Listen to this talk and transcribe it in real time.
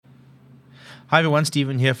Hi everyone,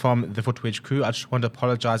 Stephen here from the Footwedge crew. I just want to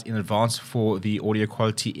apologize in advance for the audio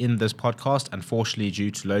quality in this podcast. Unfortunately,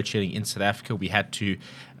 due to load shedding in South Africa, we had to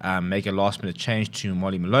make a last minute change to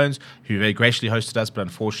Molly Malone's, who very graciously hosted us, but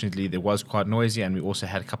unfortunately there was quite noisy, and we also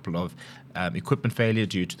had a couple of equipment failure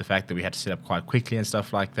due to the fact that we had to set up quite quickly and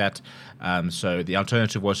stuff like that. So the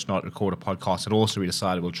alternative was to not record a podcast at all, so we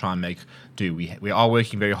decided we'll try and make do. We are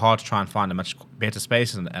working very hard to try and find a much better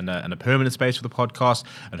space and a permanent space for the podcast,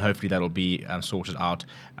 and hopefully that'll be sorted out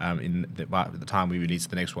by the time we release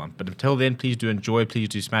the next one. But until then, please do enjoy, please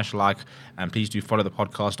do smash a like, and please do follow the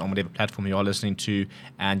podcast on whatever platform you are listening to,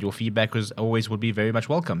 and your feedback, as always, would be very much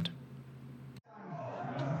welcomed.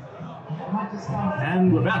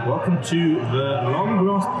 And we're back. Welcome to the Long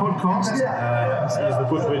Grass podcast. This is the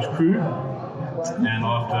Footwedge crew. And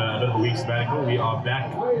after a bit of a week's sabbatical, we are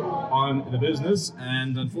back on the business.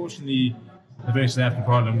 And unfortunately, a very South African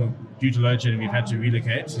problem, due to load shedding, we've had to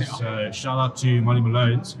relocate. So shout out to Molly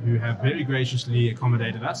Malone's, who have very graciously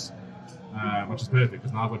accommodated us, which is perfect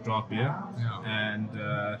because now I've got draft beer. Yeah. And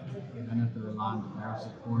you don't have to rely on the Barrow's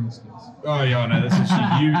pouring skills. oh yeah, no, that's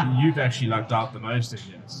actually you've actually lucked out the most in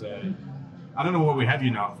here. So I don't know what we have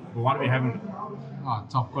you now, but why do we haven't? Oh,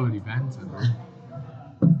 top quality bands.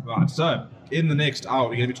 Right, so in the next hour,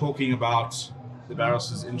 we're going to be talking about the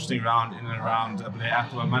Barros' interesting round in and around Blair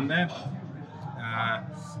Athol on Monday.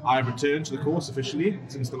 I've returned to the course officially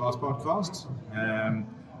since the last podcast.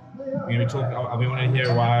 We're going to be talking. We want to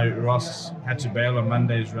hear why Ross had to bail on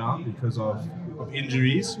Monday's round because of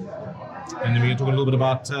injuries. And then we're going to talk a little bit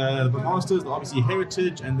about the Masters, the RBC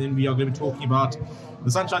Heritage, and then we are going to be talking about the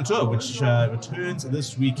Sunshine Tour, which returns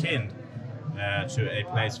this weekend to a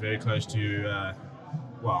place very close to.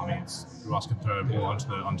 It's Ross can throw a ball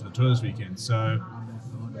onto the tour this weekend. So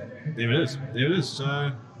there it is.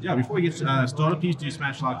 So yeah, before we get started, please do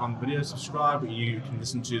smash like on the video, subscribe. You can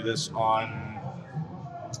listen to this on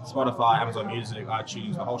Spotify, Amazon Music,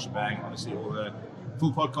 iTunes, the whole shebang. Honestly, all the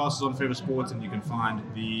full podcasts is on Forever Sports, and you can find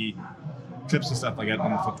the clips and stuff like that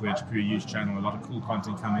on the Footwedge Crew YouTube channel. A lot of cool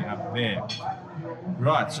content coming up there.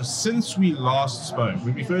 Right, so since we last spoke,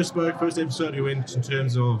 when we first episode, we went in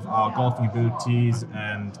terms of our golfing abilities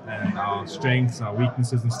and our strengths, our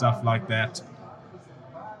weaknesses and stuff like that.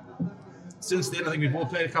 Since then, I think we've all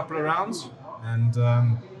played a couple of rounds, and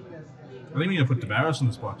I think we're going to put the Barros on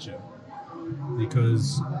the spot here,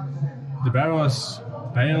 because the Barros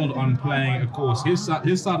bailed on playing, of course, his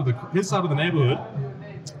side of the neighborhood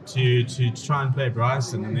to try and play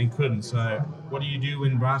Bryson, and then couldn't. So what do you do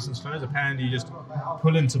when Bryson's closed? Apparently you just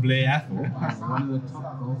pull into Blair Athol, One of the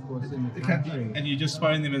top golf courses in the country. and you just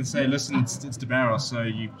phone them and say, listen, it's the Barros, so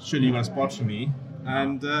you got a spot for me,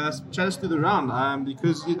 and chat us through the round,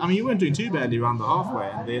 because you weren't doing too badly around the halfway,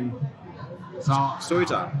 and then story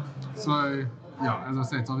time. So yeah, as I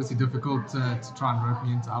said, it's obviously difficult to try and rope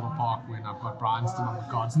me into Huddle Park when I've got Bryanston on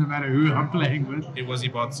the cards, no matter who I'm playing with. It was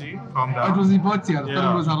Ibotsi. Calm down. It was Ibotsi. I thought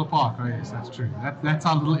Yeah. it was Huddle Park. Oh yes, that's true. That's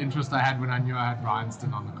how little interest I had when I knew I had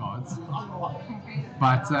Bryanston on the cards.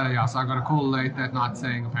 But so I got a call late that night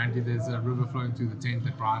saying apparently there's a river flowing through the 10th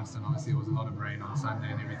at Bryanston. Obviously, it was a lot of rain on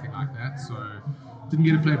Sunday and everything like that. So didn't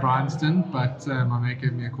get to play Bryanston, but my mate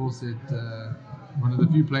gave me a call, said one of the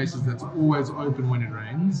few places that's always open when it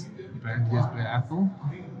rains, apparently is Blair Athol.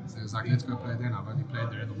 So it was like, let's go play there. And I've only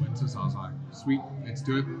played there in the winter, so I was like, sweet, let's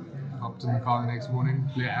do it. Hopped in the car the next morning,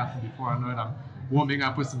 Blair Athol. Before I know it, I'm warming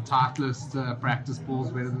up with some Titleist practice balls,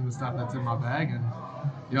 better than the stuff that's in my bag. And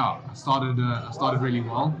yeah, I started really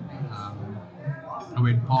well. I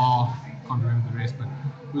went par, can't remember the rest, but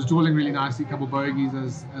was drawing really nicely, a couple bogeys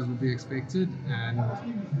as would be expected, and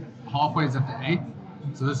halfway's at the 8th.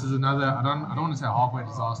 So this is another, I don't want to say a halfway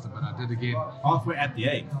disaster, but I did again. Halfway at the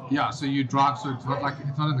 8th. Yeah, so you drive, so it's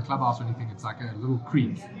not in the clubhouse or anything, it's like a little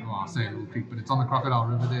creek. Well, I'll say a little creek, but it's on the Crocodile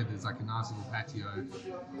River there. There's like a nice little patio.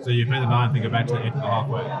 So you play the 9th and go back to the 8th and the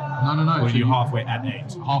halfway. No. Or So you halfway at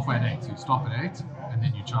 8. halfway at 8. So you stop at 8 and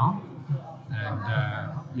then you charm.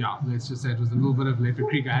 And let's just say it was a little bit of Leopard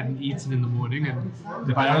Creek. I hadn't eaten in the morning, and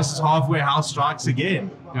The Barros halfway house strikes again.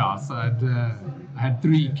 yeah, so I had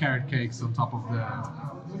 3 carrot cakes on top of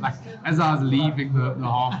as I was leaving the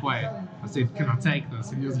halfway, I said, can I take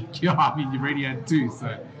this? And he was like, yeah, you already had 2,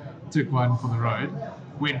 so took one for the road.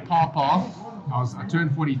 Went par. I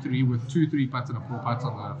turned 43 with 2 3-putts and a 4-putt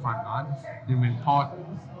on the front 9. Then went par.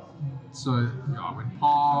 So I went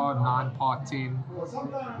par 9, par 10.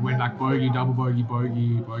 Went like bogey, double bogey,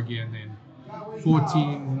 and then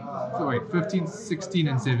 15, 16,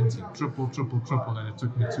 and 17. Triple, and it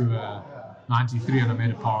took me to a 93, and I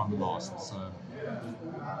made a par on the last. So.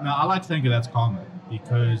 Now, I like to think of that's common,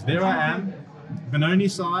 because there I am, Benoni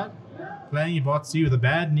side, playing Ibotsi with a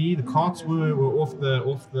bad knee. The carts were off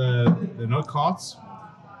the no carts,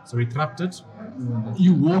 so we trapped it.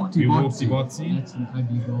 You walked We walked Ibotsi. Ibotsi. That's an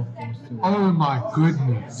ugly golf course too. Oh my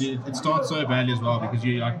goodness. It starts so badly as well because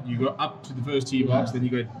you go up to the first tee box, then you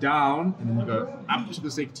go down, and then you go up to the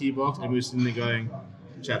second tee box, and we're sitting there going,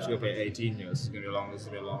 "Chaps, we're gonna play 18 years. This is gonna be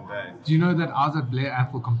a long day." Do you know that I was at Blair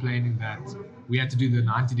Athol complaining that we had to do the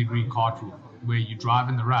 90-degree cart rule, where you drive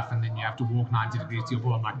in the rough and then you have to walk 90 degrees to your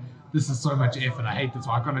ball? I'm like, this is so much effort. I hate this.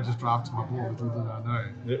 Why can't I just drive to my ball? Little did I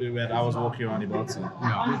know. I was walking around Ibotsi.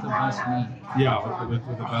 Yeah. With the bus lead. Yeah, with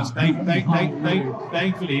the bus.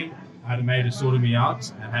 Thankfully, I had a mate who sorted me out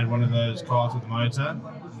and had one of those cars with the motor.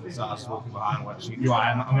 So I was walking behind watching.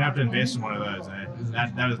 I'm gonna have to invest in one of those.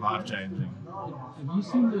 That is life changing. Have you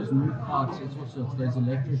seen those new carts? It's also those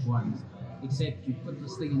electric ones. Except you put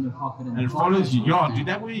this thing in your pocket and And it follows you. Yeah, dude,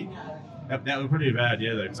 that was pretty bad.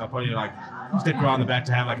 Yeah, though, because I probably like step around the back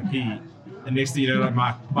to have like a pee, and next thing you know, like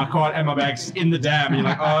my card and my bag's in the dam, and you're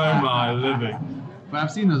like, oh my living. But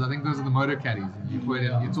I've seen those. I think those are the motor caddies. And you put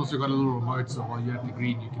it. It's also got a little remote, so while you're at the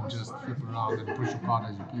green, you can just flip around and push your card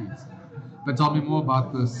as you please. But tell me more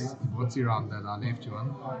about this Ibotsi round that I left you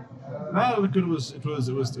on. No, look,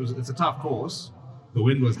 it's a tough course. The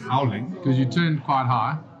wind was howling. Because you turned quite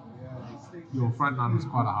high. Your front line was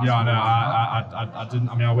quite a high. Yeah, no, I didn't.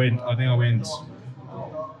 I mean, I think I went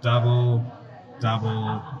double,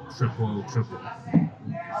 triple.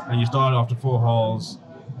 And you started after 4 holes.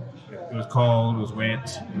 It was cold, it was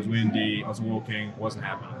wet, it was windy. I was walking, wasn't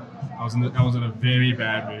happy. I was in a very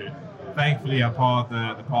bad mood. Thankfully, I parred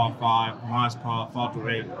the par 5, nice par, felt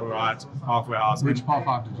all right, halfway house. Which par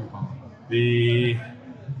 5 did you par? The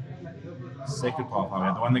second par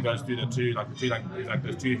 5, the one that goes through the two, like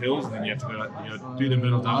those 2 hills, and then you have to go do the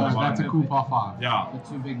middle down the bottom. That's a cool par 5. Yeah. The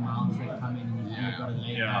 2 big mounds that come in and you've got to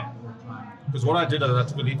lay back all the time. Because what I did is I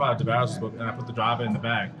took a leaf out of the barrels and I put the driver in the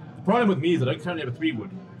bag. The problem with me is I don't currently have a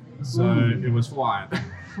 3-wood, so it was 4 iron.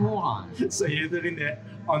 4 iron. So you're sitting there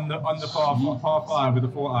on the par 5 with a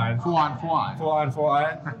 4 iron. 4 iron. 4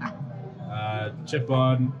 iron. Chip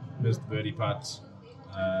on, missed the birdie putt.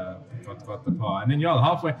 Got the par, and then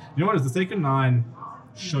halfway. You know what? The second line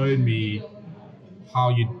showed me how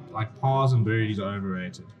you like pars and birdies are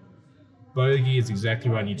overrated. Bogey is exactly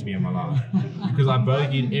where I need to be in my life because I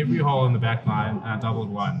bogeyed every hole in the back line and I doubled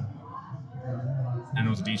 1, and it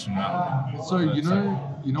was a decent round. So you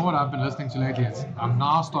know what I've been listening to lately is I'm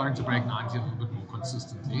now starting to break 90 a little bit more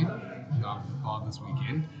consistently. Bar this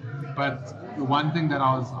weekend, but the one thing that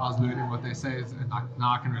I was learning what they say is, and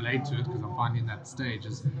now I can relate to it because I'm finally in that stage,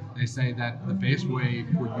 is they say that the best way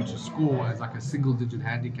for you to score as like a single-digit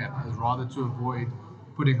handicap is rather to avoid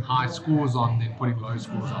putting high scores on than putting low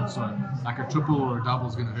scores on. So like a triple or a double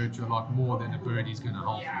is going to hurt you a lot more than a birdie is going to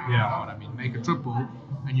help you. Yeah. You know what I mean? Make a triple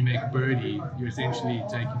and you make a birdie, you're essentially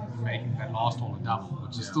making that last hole a double,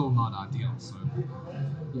 which is still not ideal. So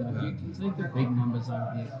Yeah, if you can take the big numbers out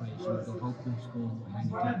of the equation, it'll help you score the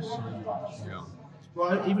handicaps so much. yeah.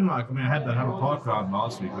 Well, even I had that Hammer Park round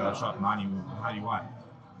last week where I shot 91.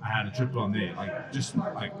 I had a triple on there, like just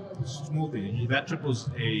like small thing. That triple's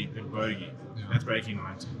a bogey. Yeah. That's breaking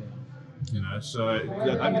 90. You know, so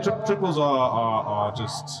triples are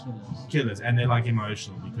just killers, and they're like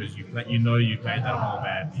emotional because you played that hole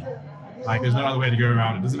badly. Like there's no other way to go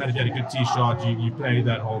around it. Doesn't matter if you had a good tee shot, you played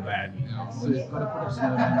that hole badly. Yeah. So you've got to put a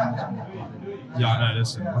slow down on this one. Yeah, no,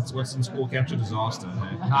 listen, what's some score capture disaster?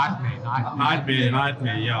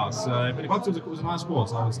 Nightmare, yeah. So, but it was a nice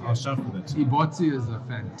course. I was chuffed with it. Ibotsi is a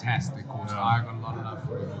fantastic course. Yeah. I got a lot of love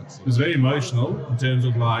for Ibotsi. It was very emotional in terms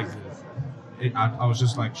of like, I was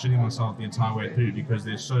just like shitting myself the entire way through because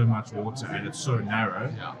there's so much water and it's so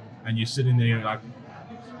narrow. Yeah. And you're sitting there like,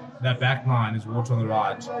 that back line is water on the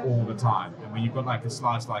right all the time. And when you've got like a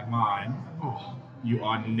slice like mine, you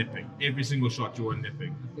are nipping. Every single shot you are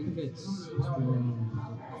nipping. I think it's 12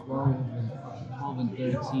 and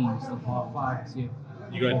 13, so par 5 here.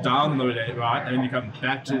 You go down the right, and then you come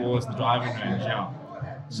back towards the driving range, yeah.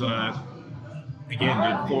 So, again,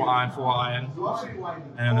 dude, 4 iron,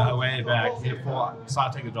 and on the way back, hit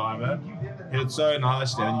side take the driver, hit it so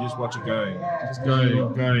nicely, and you just watch it going. Just going,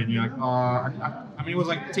 and you're like, oh, I mean, it was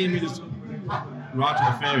like 10 meters right to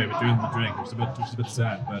the fairway, but doing the drink, which was a bit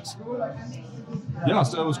sad, but yeah,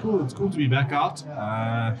 so it was cool. It's cool to be back out.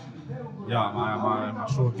 Yeah, my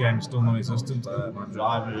short game is still non-existent. My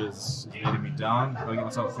driver is letting me down. I'll get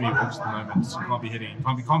myself 3 books at the moment. Can't be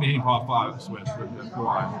hitting par 5s with 4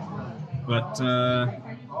 iron. But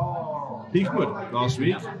peaked good last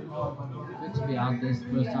week. Good to be out there. It's the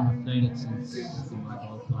first time I've played it since my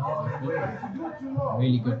golf life.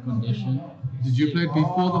 Really good condition. Did you play it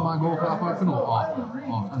before the My Golf App Open or after?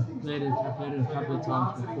 I've played it a couple of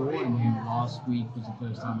times before, and then last week was the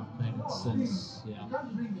first time I've played it since. Yeah,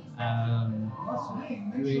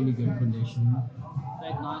 really good condition.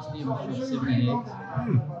 Played nicely. I'm shot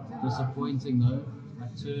 78. Disappointing though. I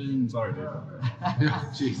turned. Sorry, dude.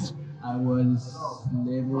 Yeah, jeez. I was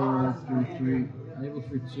level through 2, 3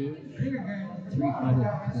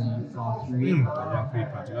 putted par 3. Yeah, 3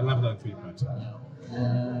 putter. I love that 3 putter.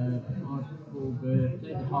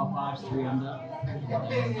 Played the par 5s 3 under.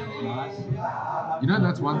 Nice. You know,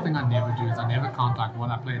 that's one thing I never do is I never count like what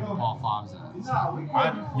I played in the par 5s at.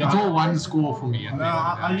 It's all one score for me. No,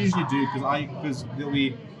 I usually do because there'll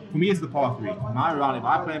be, for me it's the par 3. My round, if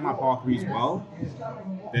I play my par 3s well,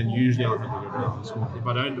 then usually I'll have a good round score. If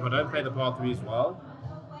I don't play the par 3s well,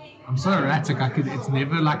 I'm so erratic. It's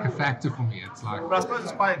never like a factor for me. It's like. but I suppose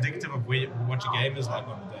it's quite indicative of what your game is like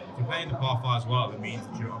on the day. If you're playing the par 5s well, it means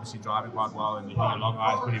that you're obviously driving quite well and you hit your long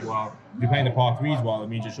irons pretty well. If you're playing the par 3s well, it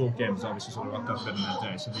means your short game is obviously sort of rocked up better in that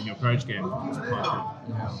day. So then your approach game is quite good.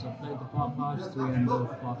 Yeah, so I played the par 5s 3 under,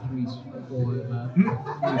 par 3s 4 over, 3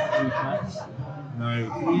 putts. No,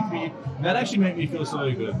 3. That actually made me feel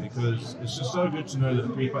so good because it's just so good to know that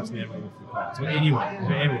the 3 putts never go for the putts. So anyway,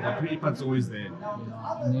 the 3 putts always there.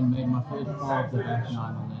 Yeah, and then made my first par of the back 9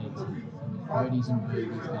 on 8. And birdies and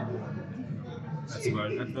birdies.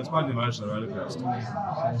 That's quite an emotional roller coaster.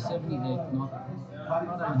 So 78, not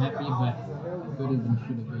unhappy, but could have and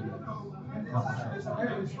should have been a couple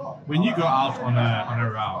shots. When you go out on a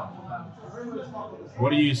round, what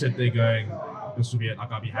do you sit there going, this will be it,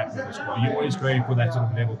 like I'll be happy with this score? Are you always going for that sort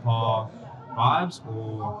of level par vibes,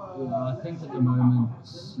 or? Yeah, I think at the moment,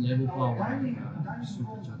 level par 1,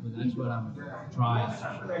 super chocolate. That's what I'm trying.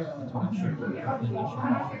 That's what I should do.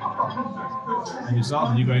 And yourself,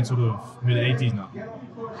 are you going sort of mid-80s now?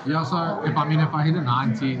 Yeah, so if I hit a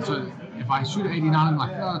 90, so if I shoot 89, I'm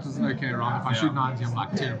like, oh, this is an okay round. If I shoot 90, I'm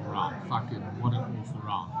like, terrible round. Fucking, what an awful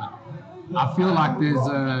round. But I feel like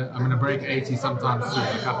I'm going to break 80 sometime soon.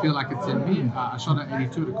 Like, I feel like it's in me. I shot at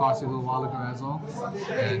 82 at Kasi a little while ago as well.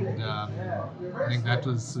 And I think that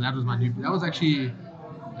was my new, that was actually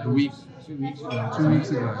a week, 2 weeks ago. 2 weeks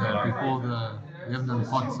ago, yeah, before we haven't done the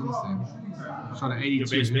pod since then. I shot at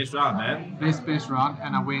 82. Your best round, man. Best round,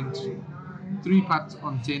 and I went 3 putts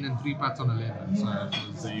on 10 and 3 putts on 11.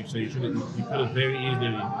 So you could have very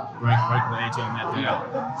easily broken the 80 on that day.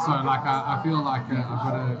 Yeah. So like I feel like I'm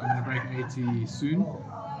gonna break 80 soon.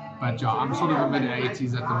 But yeah, I'm sort of in mid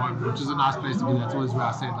 80s at the moment, which is a nice place to be. That's always where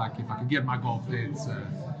I said like if I could get my golf there, it's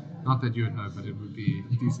not that you would know, but it would be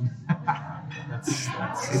decent.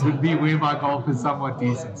 It would be where my golf is somewhat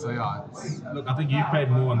decent. So yeah. Look, I think you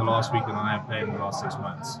played more in the last week than I have played in the last 6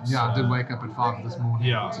 months. Yeah, so. I did wake up at 5 this morning.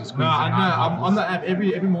 Yeah. No, I'm on the app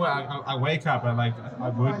every morning. I wake up and I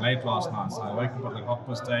worked late last night, so I wake up at like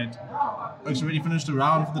 8:30. It's already finished the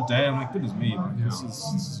round for the day. I'm like, goodness me, like, this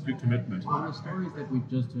is good commitment. Well, the stories that we've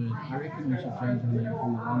just heard, I reckon we should change the name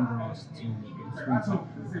from long grass to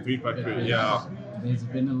 3 putt. 3 putt, yeah. There's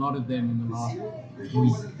been a lot of them in the last week.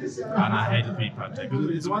 And I hate the 3 putt because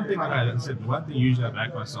it's one thing, like I said, one thing usually I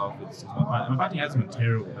back myself is my putting hasn't been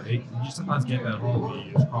terrible, but you just sometimes get that hole where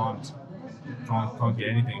you just can't get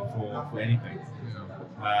anything for anything.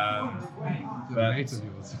 But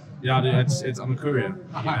yeah, dude, I'm a courier,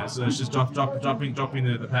 so it's just dropping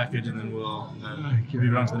the package, and then we'll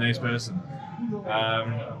move on to the next person.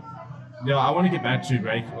 Yeah, I want to get back to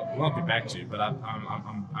break. Well, not get back to, but I'm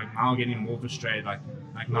now getting more frustrated. Like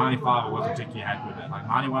 95, I wasn't particularly happy with it. Like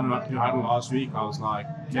 91, I had last week. I was like,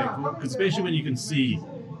 okay, cool. Especially when you can see,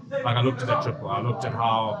 like I looked at that triple. I looked at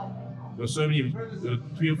how there were so many,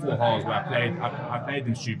 3 or 4 holes where I played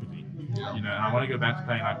them stupidly, and I want to go back to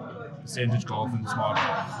playing like percentage golf and smart.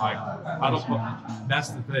 Like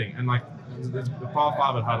that's the thing, and like the par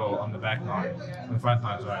 5 at Huddle on the back 9, on the front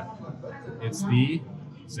 9, sorry, it's the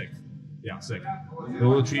 6th. Yeah, sick.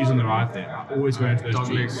 All the trees on the right there. I always go into those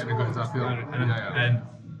trees. And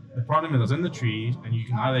the problem is I was in the trees, and you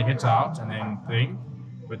can either hit out and then think,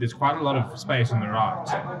 but there's quite a lot of space on the right.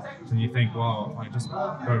 So you think, well, I just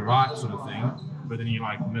go right sort of thing, but then you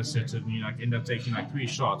like miss it, and you like end up taking like 3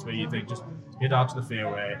 shots where you think just hit out to the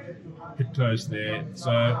fairway, hit close there.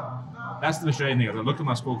 So that's the frustrating thing. I look at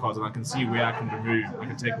my scorecards and I can see where I can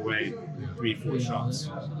take away 3-4 shots.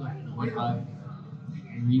 That's also like what I've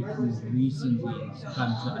recently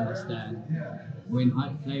come to understand. When I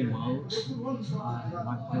play well,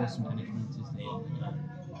 my course management is there.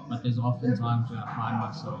 But there's often times where I find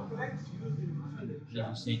myself, as you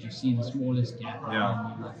said, you see the smallest gap, and you're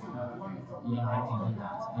like, yeah, I can do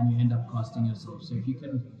that, and you end up costing yourself. So if you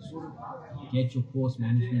can sort of get your course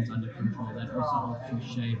management under control, that also helps you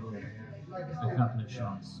shave off a couple of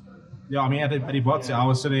shots. Yeah, I mean, at Ibotsi, I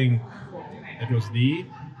was sitting, it was the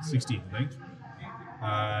 16th, I think.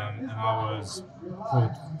 And I was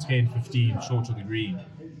 10, 15 short of the green.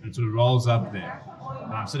 And it sort of rolls up there.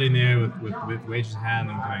 And I'm sitting there with wedges in hand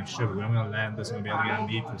and I'm going, shit, when I'm going to land this, I'm going to be able to get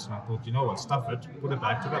underneath this. And I thought, you know what, stuff it, put it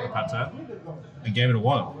back, took out the putter, and gave it a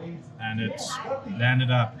wallop. And it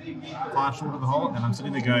landed up 5 short of the hole. And I'm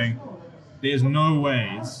sitting there going, there's no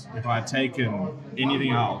ways if I had taken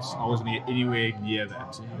anything else, I wasn't anywhere near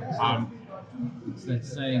that. It's that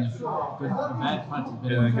saying, a bad putt is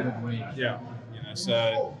better than a good wedge. Yeah, you know,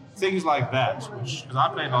 so things like that, which, because I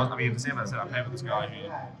played last, I mean, in December, I said I played with this guy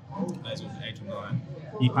who plays with 8 or 9.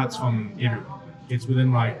 He putts from everywhere. Gets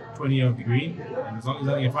within like 20 of the green, and as long as there's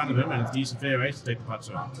nothing in front of him and it's decent fair race, to take the putts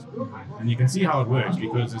around. And you can see how it works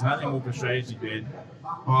because there's nothing more frustrating than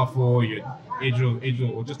par 4, you're edge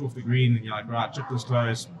or just off the green, and you're like, right, chip this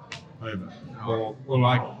close, over. Or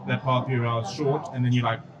like that par 3 round short, and then you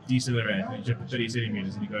like decelerate and you chip it 30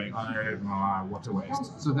 centimeters, and you're going, oh my, what a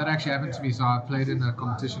waste. So that actually happened to me. So I played in a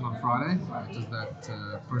competition on Friday, which is that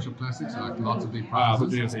Pro Classic, so like lots of big I thought prizes. you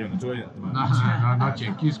were going to say you're on the toilet at the moment. No, not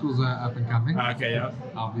yet. Q schools are up and coming. Okay, yeah.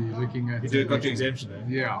 I'll be looking at. You got your exemption there.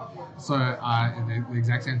 Yeah. So the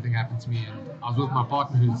exact same thing happened to me, and I was with my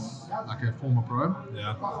partner who's like a former pro,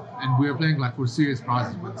 Yeah. and we were playing like for serious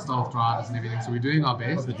prizes with stealth drivers and everything. So we're doing our What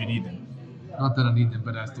best. did you need then? Not that I need them,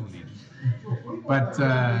 but I still need them. But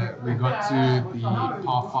we got to the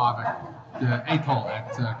par 5 at the 8th hole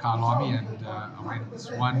at Kailami, and I went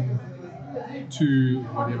 1, 2,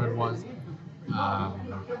 whatever it was.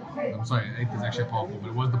 I'm sorry, 8th is actually a par 4, but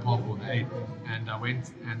it was the par 4, the 8th. And I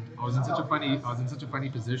went, and I was in such a funny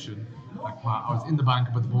position. Like I was in the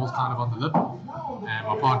bunker, but the ball's kind of on the lip. And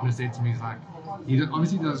my partner said to me, he's like,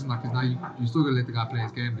 obviously doesn't like, because now you still gotta let the guy play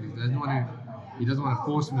his game, but he doesn't want to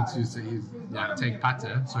force me to, so he's like take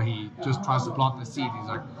putter. So he just tries to plant the seed. He's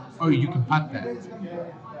like, oh, you can putt that.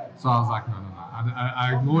 So I was like, no.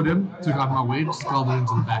 I ignored him, took out my wedge, sculled it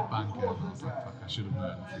into the back bunker, and I was like, fuck, I should have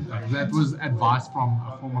known. Like, that was advice from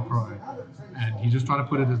a former pro, and he just tried to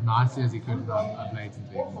put it as nicely as he could, and I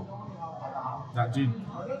blatantly ignored. That dude,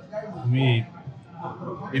 for me,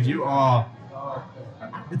 if you are,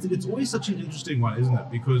 it's always such an interesting one, isn't it?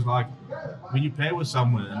 Because like when you play with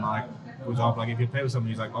someone, and like for example, like if you play with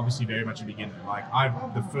someone who's like obviously very much a beginner, like I'm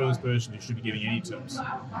the first person who should be giving any tips,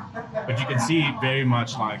 but you can see very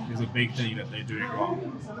much like there's a big thing that they're doing wrong,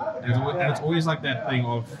 and it's always like that thing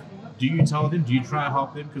of, do you tell them? Do you try to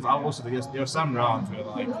help them? Because I also there are some rounds where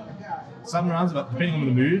like depending on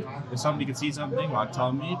the mood, if somebody can see something, like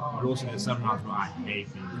tell me. But also there's some rounds where I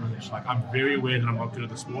hate being foolish. Like I'm very aware that I'm not good at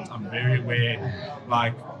the sport. I'm very aware,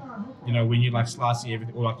 like, you know, when you're like slicing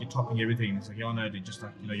everything or like you're topping everything, it's like, oh no, dude, just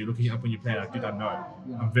like, you know, you're looking up when you play, like, dude, I know.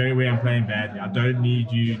 I'm very aware I'm playing badly. I don't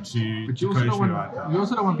need you to But you coach also, me don't right want, now. you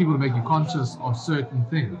also don't want people to make you conscious of certain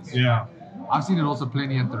things. Yeah. I've seen it also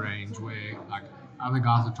plenty at the range where like other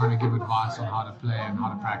guys are trying to give advice on how to play and how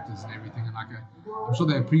to practice and everything, and like I'm sure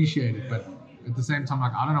they appreciate it, but at the same time,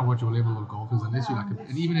 like I don't know what your level of golf is unless you like,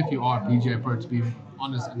 and even if you are a PGA pro, to be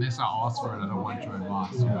honest, unless I ask for it, I don't want your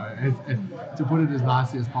advice. You know, to put it as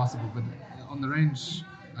nicely as possible. But on the range,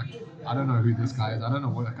 like I don't know who this guy is. I don't know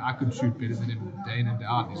what, like I could shoot better than him day in and day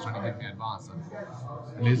out. He's trying to give me advice.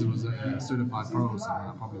 Unless it was a certified pro or something,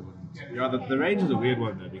 I probably wouldn't. Yeah, the range is a weird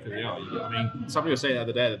one though, because I mean, somebody was saying the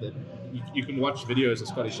other day that you can watch videos of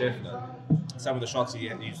Scotty Scheffler, some of the shots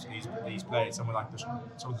he's played, some of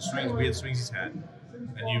the swings, weird swings he's had,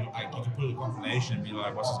 and you can put a compilation and be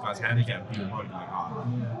like, what's this guy's handicap? And people probably be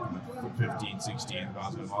like, 15, 16, the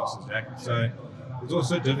guys with a master's jacket. So it's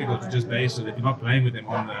also difficult to just base it if you're not playing with them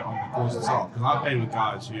on the course itself. Because I've played with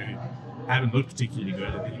guys who haven't looked particularly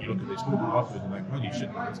good, and then you look at their score afterwards and like, holy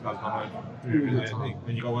shit, this guy's gone through their thing.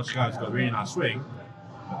 Then you go watch guys who've got a really nice swing,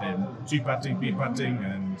 but then 2-putting, 3-putting,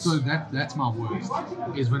 and So that's my worst,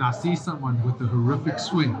 is when I see someone with a horrific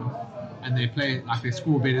swing and they play like they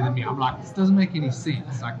score better than me. I'm like, this doesn't make any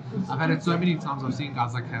sense. Like I've had it so many times. I've seen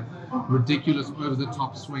guys like have ridiculous over the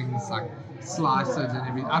top swings, like slices and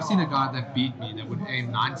everything. I've seen a guy that beat me that would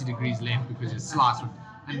aim 90 degrees left because his slice would,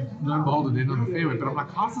 and lo and behold, it ended on the fairway. But I'm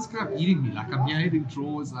like, how's this guy beating me? Like I'm here hitting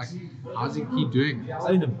draws. Like how does he keep doing it? I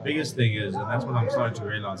think the biggest thing is, and that's what I'm starting to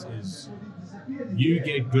realize, is you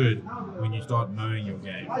get good when you start knowing your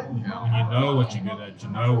game. When you know what you're good at, you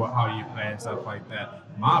know how you play and stuff like that.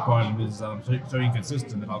 My problem is I'm so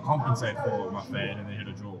inconsistent that I'll compensate for my fade and then hit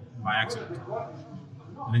a draw by accident.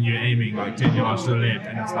 and then you're aiming like 10 yards to the left,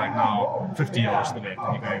 and it's like now 50 yards to the left,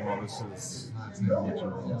 and you're going, well, this is. So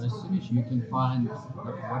as soon as you can find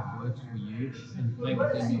what works for you and play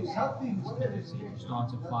within yourself, as you start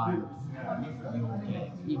to find your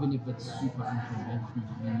game, even if it's super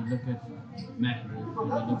unconventional. When you look at Matt Wolf, when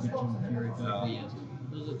you look at Jim Furyk over the years,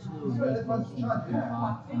 those are two of the most constant you can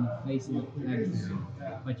find on the face of the planet.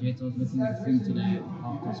 But yet I was looking at him today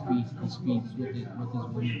after he speaks with his win with the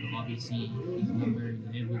RBC, he's number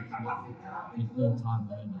 11th now in all-time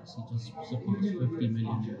earners. He just surpassed 50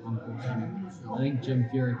 million in concourse. I think Jim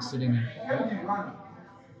Furyk's sitting at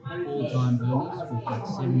all-time earners with like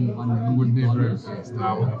 $71 Wouldn't be million. very fast. No, I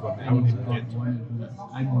wouldn't have got And he's that. got one of the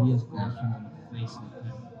ugliest questions on the face of the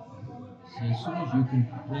planet. So as soon as you can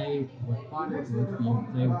play find what works for you,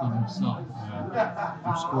 play within yourself,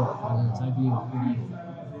 you score. Whether it's ugly or pretty.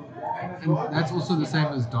 And that's also the same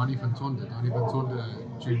as Donny van Tonder. Donny van Tonder,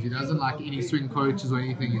 he doesn't like any swing coaches or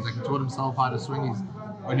anything. He's like, he taught himself how to swing. He's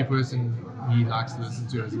the only person he likes to listen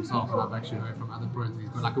to is himself. And I've actually heard from other pros, he's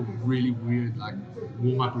got like a really weird like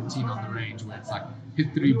warm-up routine on the range where it's like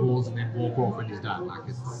hit 3 balls and then walk off and he's done. Like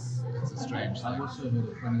it's a strange I thing. also heard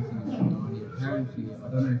a funny thing about Donny. Apparently, I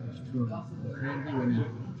don't know if it's true or not, but apparently when he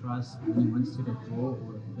wants to draw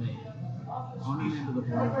or a fade, I don't remember the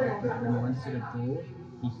whole thing, but when he wants to draw,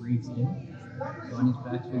 he breathes in. So on his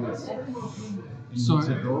backswing, it's So-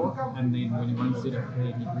 a draw, and then when he wants to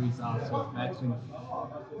fade, he breathes out. So his backswing.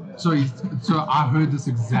 So I heard this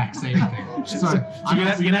exact same thing. So We're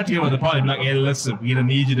gonna have to get with the party and be like, hey, listen, we're gonna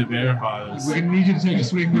need you to verify this. we're gonna need you to take a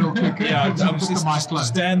swing real quick. Yeah, Put I'm the just mic close.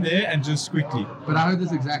 stand there and just quickly. But I heard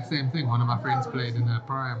this exact same thing. One of my friends played in a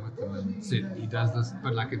pro-am with him and said he does this,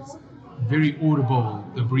 but like it's very audible,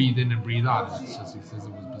 the breathe in and breathe out. It's just, he says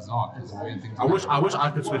it was bizarre. It's a weird thing to I do. wish I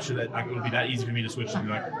could switch to that. Like it would be that easy for me to switch and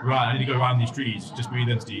be like, right, I need to go around these trees. Just breathe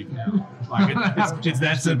in, Steve. Like it's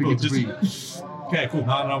that Just simple. begin to Just okay, cool.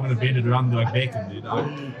 Now I'm gonna bend it around like bacon, dude.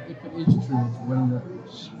 If it is true, it's one of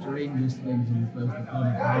the strangest things in the first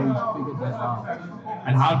opponent. How he figured that out.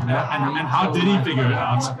 And how did he figure it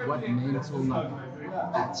out? Like, what mental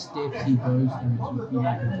steps he goes through to feel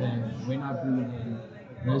like, okay, when I breathe in,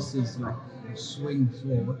 this is like a swing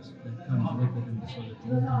thought that comes with it, and so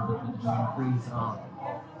the draw comes with it, and when he breathes out,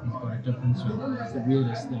 he's got a different swing. It's the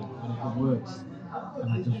weirdest thing, but it works.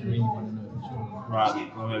 And I just really want to know for sure.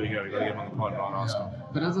 Right. Well, there we go. We gotta get him on the pod and ask him.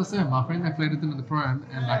 But as I said, my friend that played with him in the pro-am,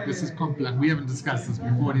 and like this is like we haven't discussed this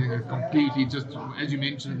before. Anything, it's completely just as you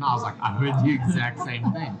mentioned it now. I was like, I heard the exact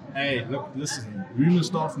same thing. Hey, look, listen. Rumors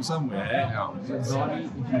start from somewhere. Eh? Yeah. So, Donnie,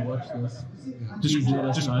 if you watch this, please let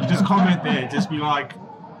us know. Just comment there. Just be like,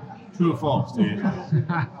 true or false, dude.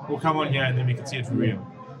 We'll come on here and then we can see it for real.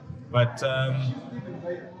 But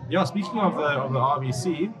yeah, speaking of the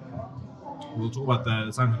RBC, we'll talk about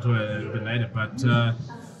the Sunken Tour a bit later. But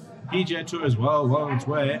PGA Tour as well on its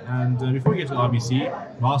way. And before we get to the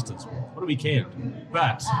RBC, Masters. What a weekend!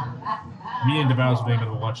 But me and DeVarris were doing a bit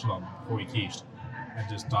of a watch along before we quiche and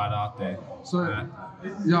just died out there. So,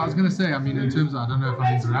 yeah, I was going to say, I mean, in terms of, I don't know if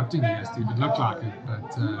I'm interrupting you, Steve, it looked like it,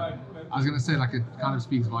 but I was going to say, like, it kind of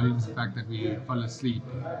speaks volumes the fact that we fell asleep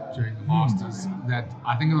during the Masters, that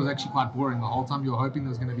I think it was actually quite boring the whole time. You were hoping there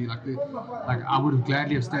was going to be, like, I would have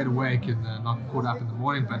gladly have stayed awake and not caught up in the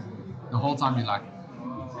morning, but the whole time you're like,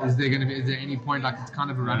 is there any point, like, it's kind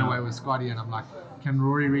of a runaway with Scotty, and I'm like, can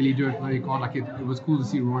Rory really do it? No, he can't. Like, it was cool to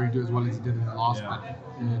see Rory do as well as he did in the last, but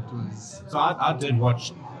it was... So I did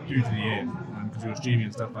watch through to the end because we were streaming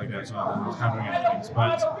and stuff like that, so I was covering other things.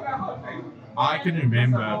 But I can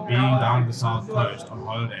remember being down the South Coast on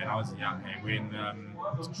holiday, and I was young when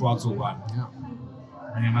Schwartzel won. Yeah.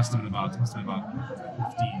 And it must have been about 15.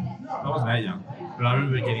 I wasn't that young, but I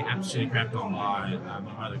remember getting absolutely crapped on by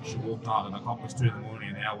my mother. She walked out at like 2:30 in the morning,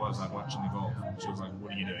 and there I was like watching the golf. And she was like,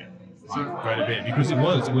 "What are you doing?" Like, go to bed, because it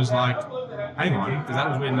was like, hang on, because that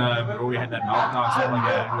was when Rory had that meltdown and stuff like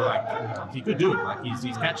that. And we were like, he could do it. Like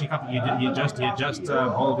he's catching up. He just held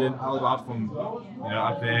out from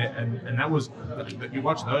up there, and that was you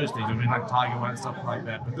watch those things. I mean, like Tiger One and stuff like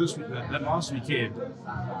that. But that last weekend,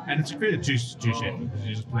 and it's a credit to Sheffield because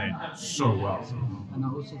he just played so well. And I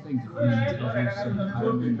also think, I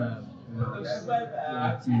remember when I was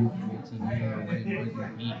 13, 14, we were away in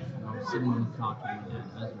Mozambique, and I was sitting on the couch with my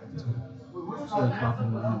dad as well, 2 o'clock in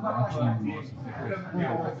the morning watching the Masters, with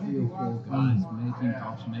 3 or 4 guys making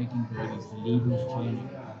drops, making birdies, the lead was changing.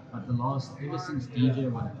 But ever since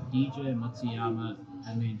DJ Matsuyama,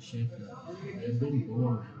 and then Sheffield, it's been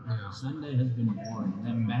boring. Sunday has been boring.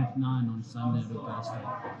 That back 9 on Sunday at Augusta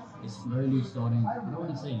is slowly starting, I don't want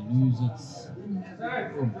to say lose its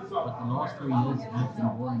form, but the last 3 years have been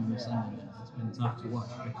boring on Sunday. It's been tough to watch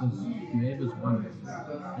because whoever's won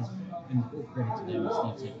has been full credit to them, as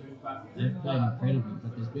Steve said. They've played incredibly,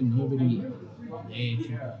 but there's been nobody there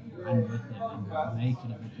to run with them and make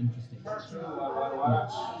it a bit interesting, which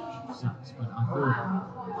sucks. But I thought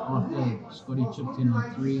after Scotty chipped in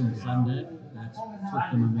on 3 on Sunday, that took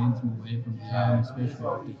the momentum away from Leon, especially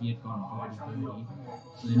after he had gone 30-30.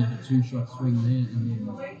 So then had a 2-shot swing there and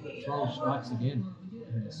then 12 strikes again.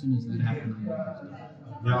 And as soon as that happened,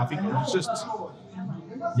 Yeah, I think it's just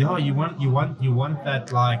you want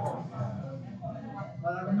that, like,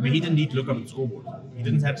 I mean, he didn't need to look up at the scoreboard. He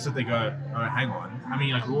didn't have to sit there and go, oh, hang on. I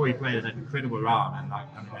mean, like, Rory played that incredible round, and like,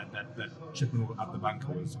 I mean, that chipping up the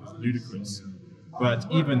bunker was ludicrous. But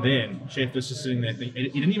even then, Scheffler was just sitting there thinking, he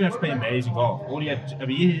didn't even have to play amazing golf. All he had to, I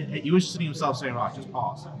mean, he was just sitting himself saying, right, just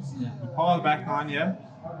pass. yeah. You par the back 9 here,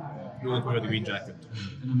 you'll go with the green jacket.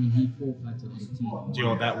 And I mean, he 4-putted 18.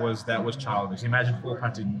 Gio, that was childish. Imagine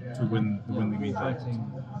 4-putting to win the green jacket.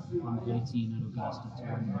 4-putting from 18 at Augusta to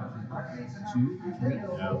win, I think, 2, 3.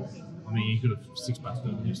 Yeah. I mean, you could have 6-putted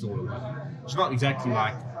it and you still would have won. It's not exactly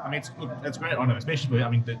like, I mean, it's great on him, especially with, I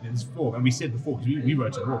mean, there's 4, and we said before, because we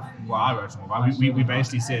wrote it off. Well, I wrote it off. We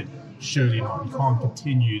basically said, surely not, you can't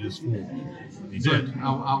continue this 4. He did. I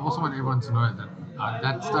also want everyone to know that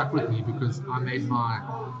that stuck with me because I made my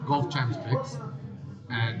golf champs picks,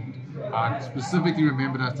 and I specifically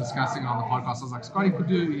remembered us discussing on the podcast. I was like, Scotty could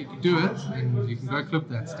do it, and you can go clip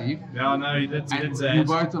that, Steve. Yeah, no, he did say we it.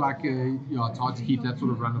 both are like, it's hard to keep that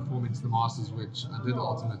sort of run of form into the Masters, which I did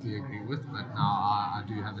ultimately agree with, but now I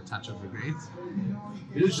do have a touch of regret.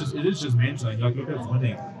 It is just mentioned, like, look at his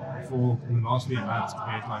winning for the last 3 months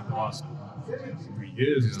compared to like the last 3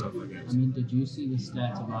 years and stuff like that. I mean, did you see the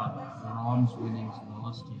stat about Rahm's winnings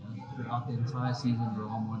last year? Throughout the entire season,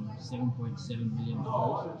 Rahm won $7.7 million.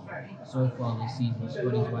 So far this season,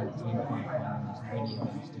 Scotty's won 10.1 and he's already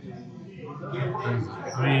against it.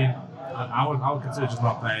 I mean, I would consider just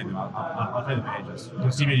not playing them. I'll play the majors.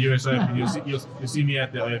 You'll see me at the US Open. You'll see me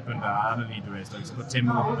at the Open. I don't need the rest. I've got 10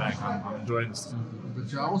 more in the bank. I'm enjoying this.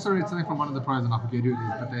 But I also read something from one of the pros, and I forget who it is,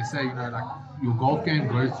 but they say, like, your golf game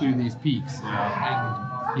goes through these peaks.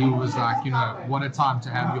 And he was like, what a time to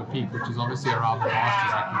have your peak, which is obviously around the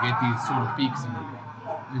Masters. Like, you get these sort of peaks, and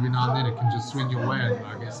every now and then it can just swing your way. And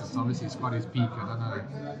I guess it's obviously Scotty's peak. I don't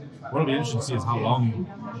know. What'll be interesting to see is how long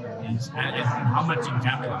he's and how much he can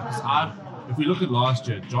capitalize. If we look at last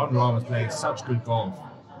year, John Rahm was playing such good golf,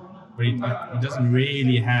 but he doesn't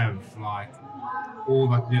really have like all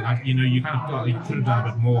like you kind of feel like he could have done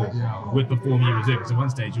a bit more with the form he was in. Because at one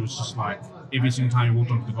stage it was just like every single time he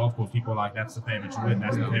walked onto the golf course, people were like, "That's the favourite to win.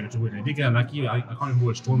 That's the favourite to win." And he did get lucky. I can't remember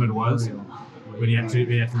which tournament it was when he had to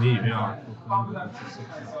leave.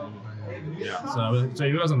 So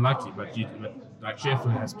he wasn't lucky, but like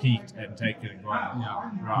Scheffler has peaked and taken it and gone. Yeah,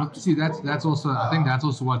 right. But see, that's also, I think that's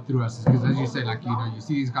also what threw us, is because as you say, like, you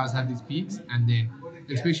see these guys have these peaks, and then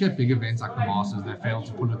especially at big events like the Masters, they fail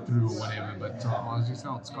to pull it through or whatever. But as you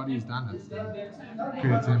said, Scotty's done it.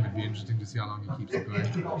 Credit to him. It'd be interesting to see how long he keeps it going.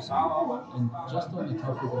 And just on the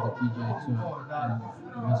topic of the PGA Tour,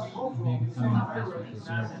 it was maybe coming up this week as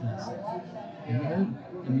well.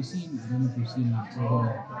 Have you seen? I don't know if you've seen like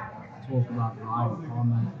talk about Ryan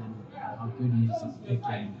Palmer and how good he is at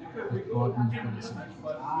pitching with Gardner's criticism. So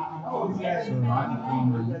Ryan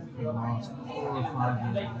Palmer for the last 4 or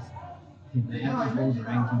 5 years, they have to hold the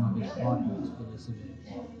ranking of his partners for this event. I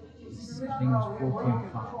think it was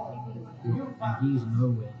 4.5, and he's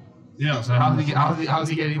nowhere. Yeah, so how's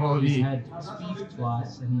he getting more of He's had Speed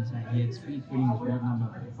twice, and he had Speed when he was world number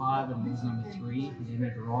 5 and he was number 3. And then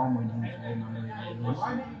had Rahm when he was world number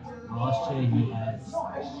 11. Last year he had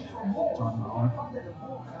John Rahm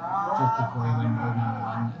just before he went world number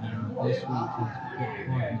 1. And this week his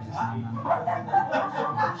partner is now number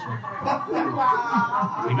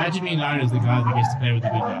 1. Imagine being known as the guy that gets to play with the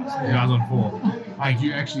big guys. The guys on 4. Like,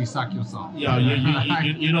 you actually suck yourself. Yeah,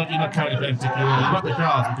 you're not currently playing particularly. You're not the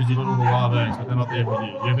crowds because you've got all the wild birds, but they're not there for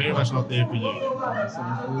you. You're very much not there for you. So there's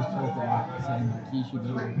always talk about saying like he should go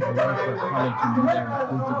away for college and be there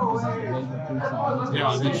recruited because he's the main recruiter.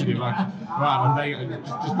 Yeah, literally, like, right, when they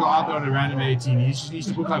just go out there on a random 18, he needs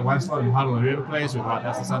to book like one slot in Huddle. Whoever plays with, right,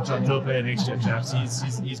 that's the Sunshine Tour player next year, chaps.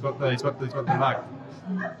 He's got the luck.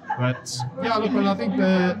 But yeah, look, I think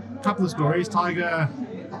the couple of stories, Tiger,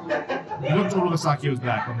 he looked all of us like he was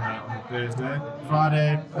back on the Thursday.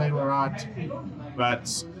 Friday, played all right,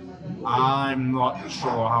 but I'm not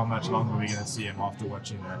sure how much longer we're going to see him after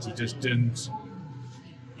watching that. He just didn't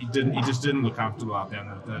look comfortable out there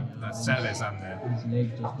on the Saturday, Sunday. His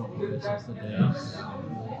leg just got worse as the day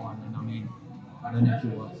wore on. And I mean, I don't know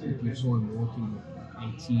if you saw him walking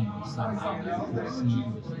 18 on Sunday, you could see he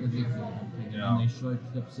was physically limping. Yeah. And they showed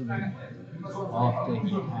clips of him after he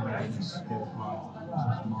handed in his scorecard.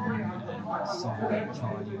 His mom and Sam and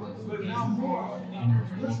Charlie were all there, and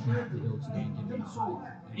he was walking up the hill to go and give them a hug,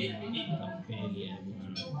 and he got barely able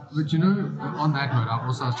to. But you know, on that note, I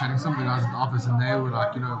was chatting to some of the guys at the office, and they were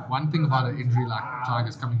like, you know, one thing about an injury like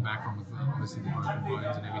Tiger's coming back from, with obviously the broken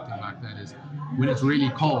bones and everything like that, is when it's really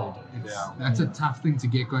cold, that's a tough thing to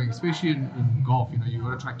get going, especially in golf. You know, you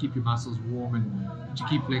got to try to keep your muscles warm and to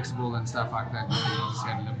keep flexible and stuff like that. You know, you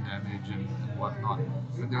obviously had limb damage and whatnot.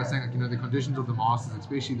 But they were saying, like, you know, the conditions of the Masters,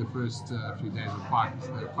 especially the first few days, were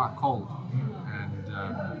quite cold, and you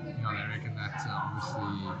know, they reckon that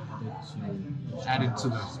obviously added to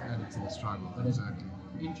the struggle. But it's Exactly.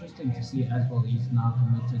 interesting to see as well. He's now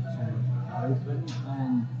committed to Open,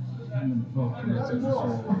 and him and Phil committed to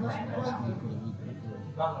last week or the week before.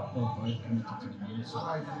 They're both committed to the USA.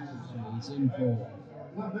 So he's in for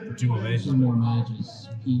Two more majors. two more majors.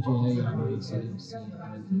 PGA, I know he's CMC.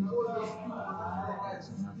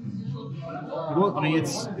 Well, I mean,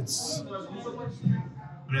 it's. I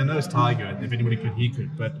mean, I know it's Tiger, and if anybody could, he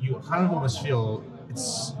could. But you kind of almost feel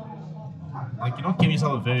it's like you're not giving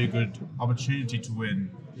yourself a very good opportunity to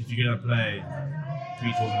win if you're gonna play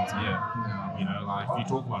 3 tournaments a year. You know, like if you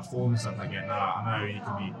talk about form and stuff like that. Now I know you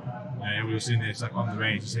can be. You know, we were sitting there, it's like on the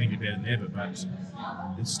range, you're sitting better than ever, but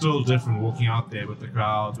it's still different walking out there with the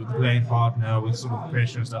crowds, with the playing partner, with some of the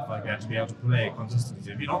pressure and stuff like that to be able to play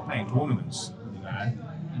consistently. If you're not playing tournaments, you know.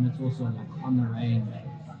 And it's also like on the range,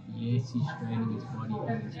 yes, he's straining his body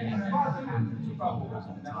because he's hitting hundreds of golfers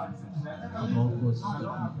at a time. The golf course is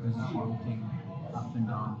different because he's walking up and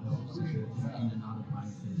down hills, he's walking in and out of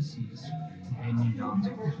bunkers, he's bending down to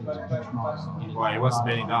pitch marks. Well, he wasn't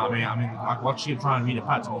bending down. I mean, like watching him try and read a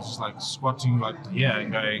putt, and he's just like squatting like here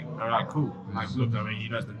and going, all right, cool. Like, look, I mean, he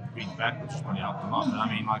knows the greens back, which is probably helped him a lot. But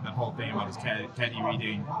I mean, like that whole thing about his caddy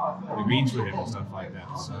reading the greens for him and stuff like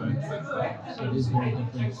that. So it is very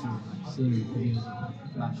different to like seeing videos of like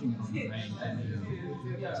flashing it on the range and then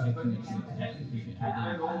taking it to the deck because you're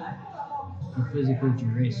adding the physical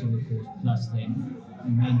duress on the course plus then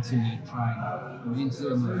mentally on the range is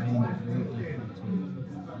very different to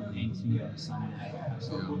mentally on a Sunday.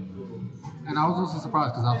 So, And I was also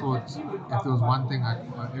surprised because I thought if there was one thing, like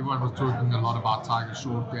everyone was talking a lot about Tiger's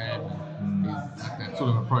short game, and like that sort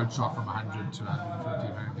of approach shot from 100 to 150.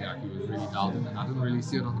 Apparently, like he was really dialed in, and I didn't really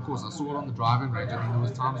see it on the course. I saw it on the driving range. I mean, there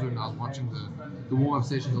was times when I was watching the warm-up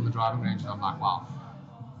sessions on the driving range, and I'm like, wow,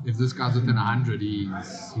 if this guy's within 100, he's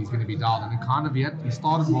going to be dialed. And it kind of he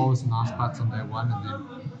started well with some nice putts on day one, and then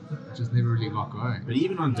it just never really got going. but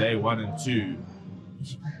even on day 1 and 2,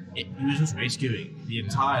 he was just rescuing the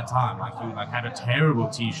entire time. Like he would had a terrible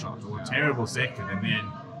tee shot or a terrible second, and then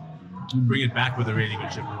bring it back with a really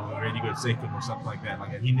good chip or a really good second or something like that.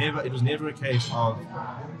 Like it was never a case of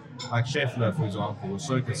like Scheffler, for example, was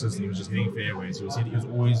so consistent. He was just hitting fairways. He was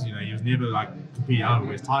always, he was never like completely out of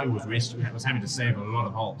it. Tiger was was having to save a lot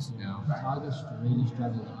of holes. Yeah. Tiger really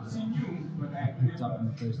struggled I picked up in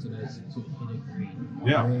the first 2 days to hit a green.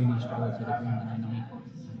 Yeah. Really struggled to hit a green, and then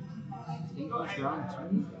I think it was round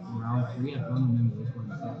 2, round 3, I can't remember which one,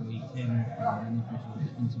 but we came from an official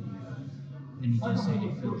interview, and he just said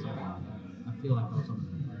it feels like, I feel like I was on the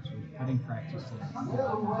course, we had in practice to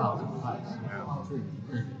 1,000 putts,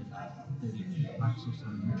 30 putts or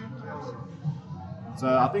something. So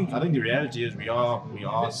I think the reality is we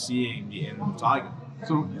are seeing the end of Tiger.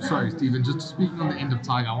 So, sorry, Stephen, just speaking on the end of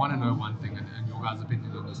Tiger, I want to know one thing and your guys'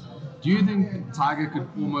 opinion on this. Do you think Tiger could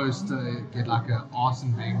almost get like a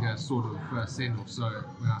Arsene Wenger sort of send-off? So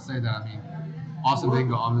when I say that, I mean, Arsene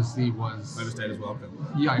Wenger obviously was... Overstayed as welcome.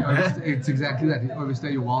 Yeah, it's exactly that.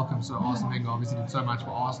 Overstay your welcome. So Arsene Wenger obviously did so much for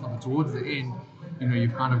Arsenal, but towards the end,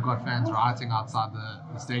 you've kind of got fans rioting outside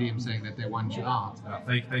the stadium saying that they want you out.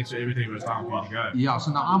 Thanks for everything. It was time for you to go. Yeah, so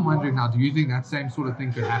now I'm wondering do you think that same sort of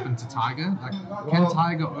thing could happen to Tiger? Like, can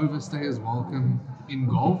Tiger overstay his welcome in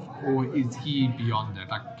golf, or is he beyond that?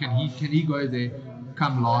 Like, can he go there,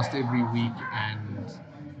 come last every week and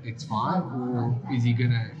it's fine, or is he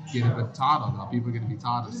gonna get a bit tired of it? Are people gonna be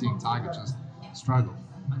tired of seeing Tiger just struggle?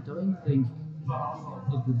 I don't think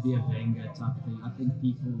it would be a Wenger type thing. I think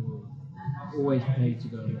people will always pay to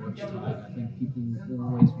go and watch Tiger. I think people will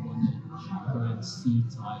always want to go and see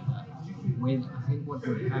Tiger. I think what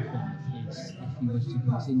would happen is if he was to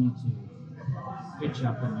continue to pitch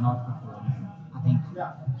up and not perform, I think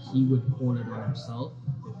he would call it on himself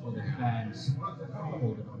before the fans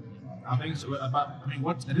called it on him. I think so. But I mean,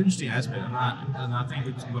 what's an interesting aspect, and I think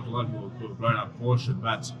it's got a lot of people who have blown up Porsche,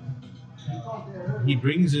 but he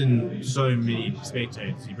brings in so many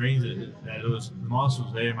spectators. He brings it that the Masters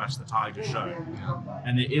was very much the Tiger show,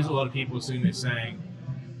 and there is a lot of people sitting there saying,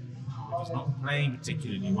 if he's not playing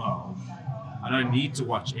particularly well, I don't need to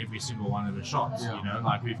watch every single one of his shots. You know,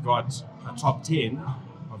 like we've got a top 10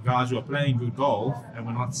 of guys who are playing good golf, and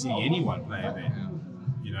we're not seeing anyone playing there.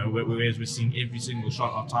 You know, whereas we're seeing every single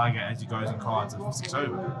shot of Tiger as he goes in cards at 6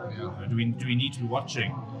 over. You know, do we need to be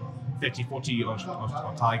watching 30, 40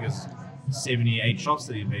 of Tiger's 78 shots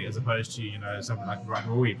that he made, as opposed to, you know, something like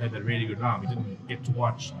Rory played that really good round. We didn't get to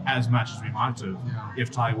watch as much as we might have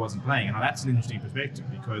if Tiger wasn't playing. And that's an interesting perspective,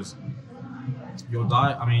 because your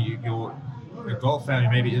golf fan who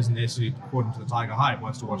maybe isn't necessarily according to the Tiger hype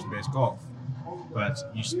wants to watch the best golf, but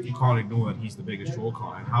you can't ignore that he's the biggest draw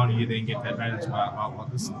card. And how do you then get that balance about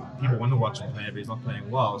this? People want to watch him play, but he's not playing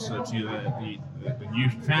well. So to the new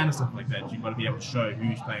fan and stuff like that, you've got to be able to show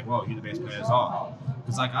who's playing well, who the best players are.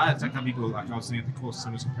 Because like I had some people, like I was sitting at the course,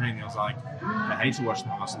 someone was complaining, I was like, I hate to watch the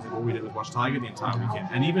Masters. All we did was watch Tiger the entire weekend.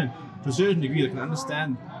 And even to a certain degree, I can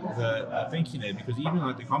understand the thinking there, because even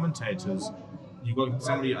like the commentators, you got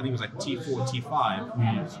somebody, I think it was like T4,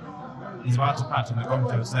 T5, he's about to putt, and the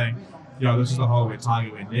commentator was saying, yo, this is the hole where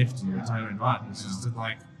Tiger went left and where Tiger went right. And it's just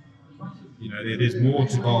like, you know, there's more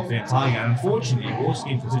to golf than Tiger. And unfortunately, we're also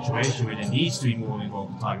into a situation where there needs to be more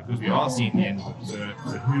involved in Tiger, because we are seeing the end of it.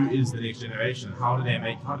 So who is the next generation? How do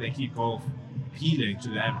they keep golf appealing to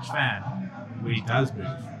the average fan when he does move?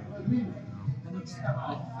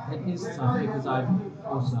 It is tough, because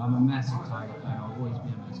I'm a massive Tiger fan. I'll always be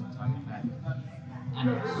a massive Tiger fan. And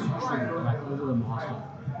it's true, like over the Masters,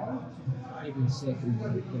 maybe the second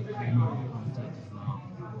they came on the commentators now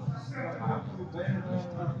was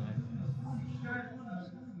Tiger.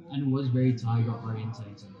 And it was very Tiger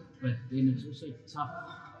orientated. But then it's also tough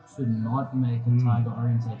to not make it Tiger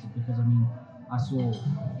orientated, because I mean, I saw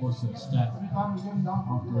also a stat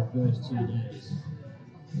after the first 2 days.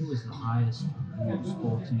 It was the highest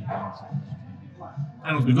sporting event in history.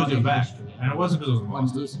 And it was because you're back. And it wasn't because it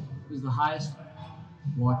was the Masters. It was the highest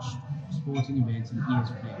watched sporting event in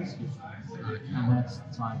ESPN's history. And that's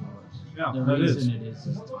Tiger Woods. Yeah, the reason it is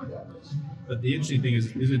Tiger Woods. But the interesting thing is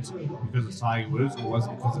it because it's Tiger Woods, or was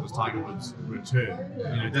it because it was Tiger Woods' return?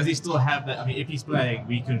 You know, does he still have that? I mean, if he's playing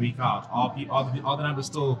week in, week out, are the numbers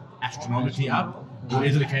still astronomically up? Or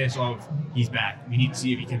is it a case of he's back, we need to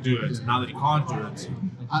see if he can do it? Now that he can't do it,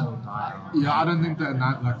 I don't think that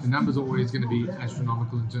the numbers are always going to be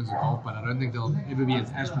astronomical in terms of golf, but I don't think they'll ever be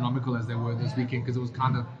as astronomical as they were this weekend, because it was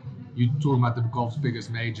kind of, you talking about the golf's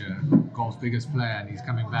biggest major, golf's biggest player, and he's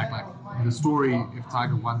coming back. Like, the story, if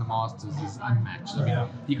Tiger won the Masters, is unmatched. I mean,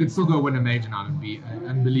 he could still go win a major now and be an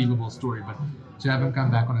unbelievable story, but to have him come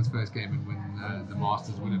back on his first game and win the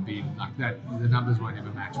Masters would have been like that. The numbers won't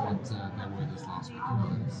ever match what they were this last week.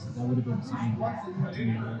 That would have been something that you can't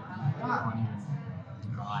even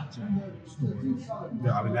write stories.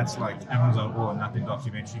 Yeah, I mean, that's like Amazon All or Nothing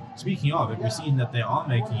documentary. Speaking of it, we've seen that they are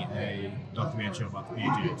making a documentary about the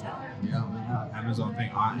PGA Tour. Yeah. Amazon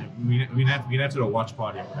thing. We have to do a watch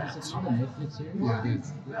party of that. Is it on a Netflix series? Yeah, it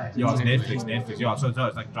is. Yeah, it's Netflix. Yeah, so it's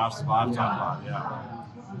like Drive Survive type vibe. Yeah.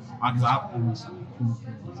 Because I mean,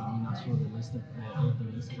 I saw the list of players in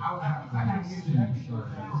the show.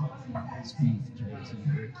 Spieth, JT,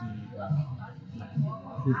 Ricky,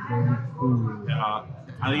 very cool. Yeah,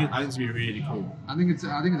 I think it's gonna be really cool. I think it's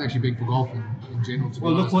actually big for golf in general.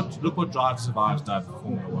 Well, look what Drive Survive's done for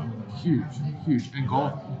Formula One. Huge, and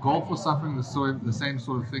golf was suffering the same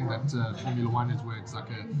sort of thing that Formula One is, where it's like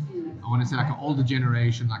I want to say like an older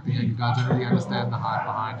generation, like the younger guys don't really understand the hype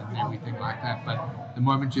behind it and everything like that. But the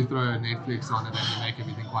moment you throw Netflix on it and you make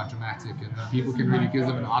everything quite dramatic, and people can really give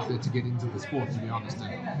them an outlet to get into the sport, to be honest.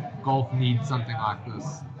 And golf needs something like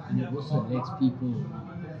this. And it also lets people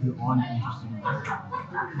who aren't interested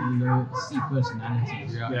in golf see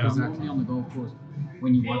personalities. Yeah, because exactly. on the golf course,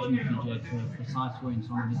 when you're watching a PGA Tour, besides when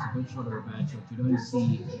someone hits a good shot or a bad shot, you don't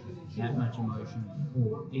see that much emotion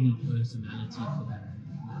or any personality for that.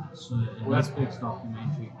 So this big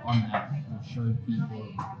documentary on that will show people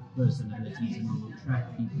personalities and will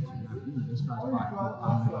attract people to know, ooh, this guy's quite cool,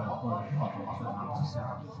 I'm going to follow PGA Tour out to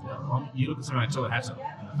Saudi. You look at something like Tyler Hatton,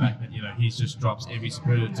 and the fact that he just drops every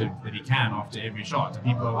superlative that he can after every shot, and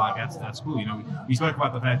people are like, that's cool. We spoke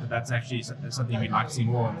about the fact that that's actually something we'd like to see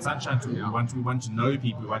more on the Sunshine Tour. Yeah. We want to know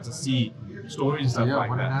people, we want to see stories and stuff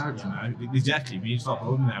like that. Exactly, we need to start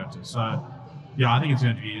building narratives. So. Yeah, I think it's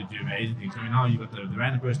going to do amazing things. I mean, now you've got the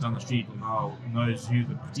random person down the street who now knows who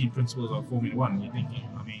the team principals of Formula One. And you're thinking,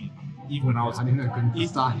 I mean, even when I was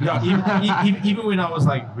even when I was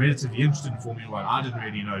like relatively interested in Formula One, I didn't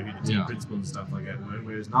really know who the team principals and stuff like that.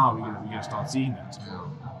 Whereas now we're going to start seeing that. Yeah.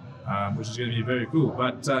 which is going to be very cool.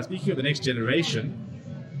 But speaking of the next generation,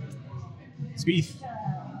 Spieth,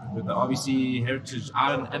 with the RBC Heritage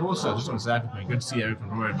Island, and also just on the second point, good to see Eric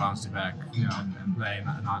and Rory bouncing back and playing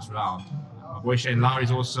a nice round. My boy Shane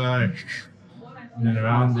Lowry's also in and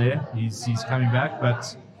around there. He's coming back,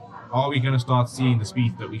 but are we going to start seeing the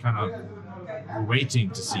Spieth that we kind of were waiting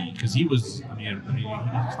to see? Because he was, he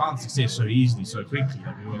found success so easily, so quickly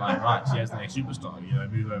that we were like, right, here's the next superstar.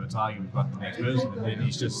 Move over Tiger, we've got the next person, and then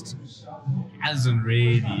he's just hasn't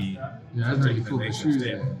really. Yeah, hasn't really filled the shoes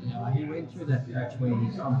there. Yeah, he went through that patch where he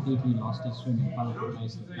completely lost his swing and fell off the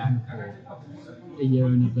face of the bank for a year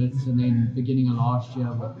and a bit, and then beginning of last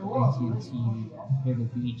year with AT&T Pebble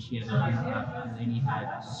Beach, he had a run up, and then he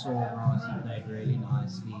had Sawgrass, he played really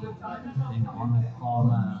nicely. Then Arnold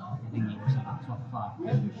Palmer, I think he was at the top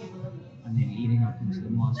 5 finish, and then leading up into the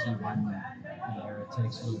Marcy one, the era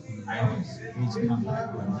takes off, and that was his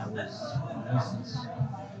comeback, and that was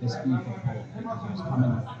this beautiful hole, because he was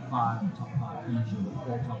coming with 5 top 5 finishes,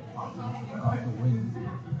 4 top 5 finishes, got the win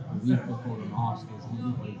a week before the Masters, and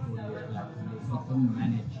everybody thought he was back, and he couldn't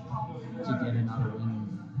manage to get another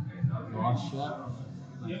win last year.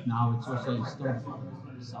 But now it's also still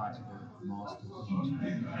sizable Masters, but he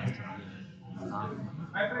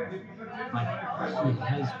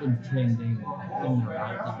has been trending in the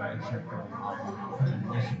right direction for a while now, and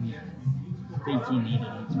this week I think he needed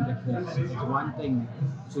it, because it's one thing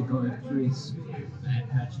to go through his bad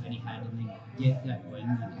patch that he had and then get that win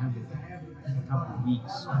and have a couple of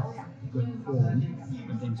weeks of good form,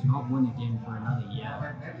 but then to not win again for another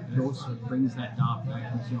year, it also brings that doubt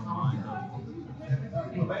back into your mind of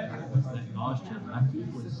was that last year lucky?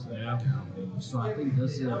 So I think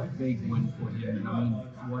this is a big win for him.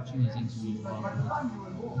 Watching his interview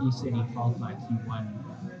afterwards, he said he felt like he won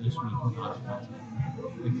this week without putting,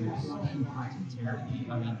 because he putted terribly.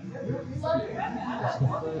 It's the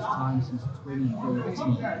first time since 2013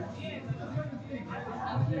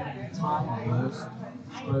 he tied worst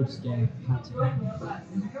strokes gained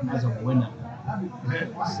putting as a winner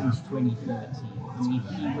since 2013. He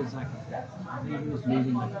was like, I think he was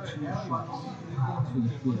losing like 2 shots to the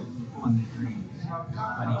field on the greens,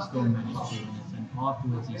 but he still managed to win it. And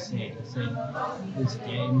afterwards he said his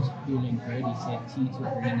game's feeling good. He said tee to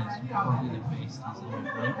green is probably the best he's ever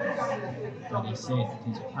been, but he said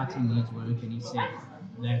his putting needs work, and he said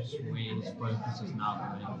that's where his focus is now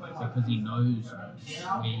going, because he knows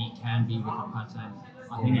where he can be with the putter.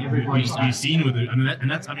 I think everybody's seen with it, and that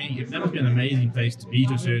must be an amazing place to be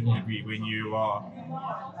to a certain degree when you are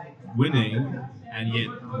winning, and yet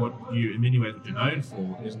what you, in many ways, what you're known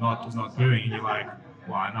for is not doing, and you're like,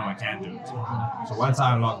 well, I know I can do it. So once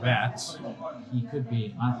I unlock that, he could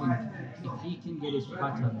be. I think if he can get his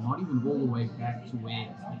putter not even all the way back to where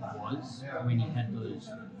it was when he had those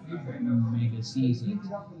mega seasons,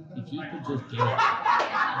 if he could just get it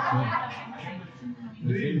good,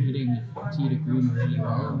 with him hitting tee to green really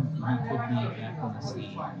well, he could be back on the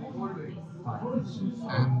scene.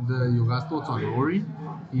 And your guys' thoughts on Rory?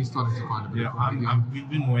 He's starting to find a bit of we've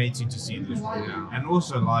been waiting to see this one. Yeah. And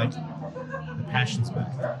also like the passion's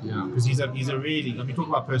back. Yeah. Because he's a really, when we talk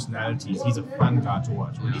about personalities, he's a fun guy to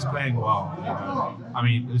watch. When he's playing well,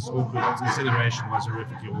 it's awkward. The celebration was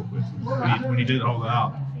horrifically awkward when he did hold it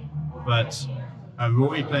out. But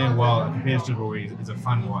Rory playing well, a competitive Rory is a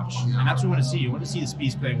fun watch, and that's what you want to see. You want to see the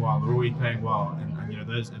Spieth playing well, the Rory playing well, and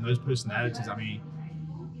those personalities.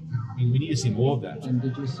 We need to see more of that. And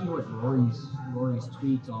did you see what Rory's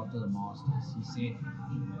tweet after the Masters? He said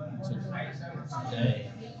today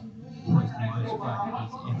was the most fun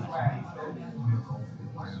he's ever had on the golf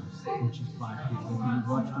course, which is quite good. When you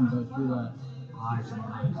watch him go through the highs and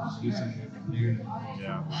lows, he's recently been very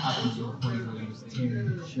up until the point where he was tearing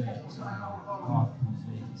his shirt off his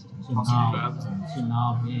legs. So now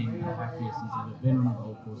being the happiest he's ever been on a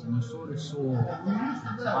golf course, and you sort of saw.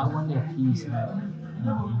 So I wonder if he's had a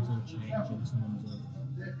mental change in terms of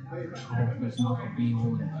golf is not the be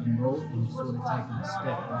all and end all, and he's sort of taken a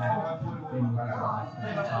step back and been with his wife and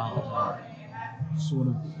his child and sort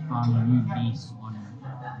of found a new lease on the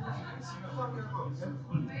attitude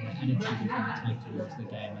he's going to take towards the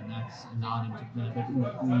game, and that's allowed him to play a bit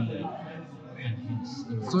more freely, and hence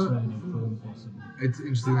the return in form possible. It's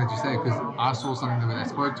interesting that you say, because I saw something where they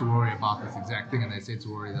spoke to Rory about this exact thing, and they said to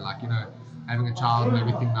Rory, they're like, having a child and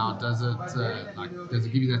everything now, does it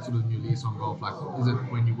give you that sort of new lease on golf? Like, is it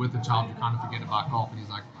when you're with a child you kind of forget about golf? And he's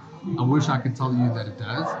like, I wish I could tell you that it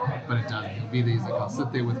does, but it doesn't. It'll be these like I'll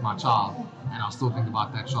sit there with my child and I'll still think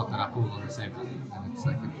about that shot that I pulled on the 7th, and it's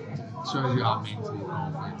like it shows you how mentally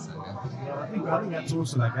golf is. I think that's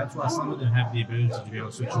also like that's why some of them have the ability to be able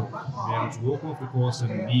to switch off, be able to walk off the course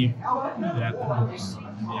and leave at the course.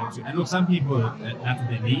 And, be able to, and look, some people that's what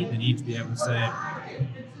they need to be able to say,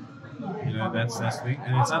 you know, that's the thing.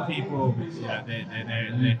 And then some people, you know,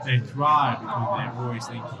 they thrive because they're always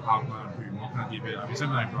thinking, how can I improve? What can I do better? I mean,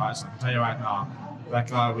 something like Bryson, I can tell you right now, that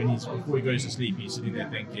guy, before he goes to sleep, he's sitting there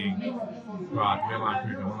thinking, right, where am I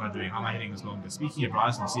improving? What am I doing? How am I hitting this longer? Speaking of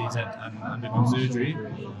Bryson, see he's had undergone surgery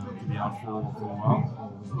to be out for a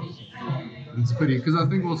while. It's pretty, because I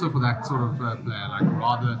think also for that sort of player, like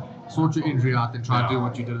rather sort your injury out than try to do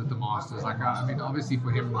what you did at the Masters. Like, I mean, obviously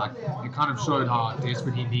for him, like, it kind of showed how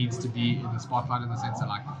desperate he needs to be in the spotlight in the sense that,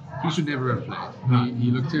 like, he should never have played.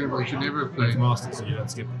 He looked terrible. He should never have played. It's Masters, so you don't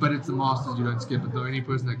skip. But it's the Masters, you don't skip it. The only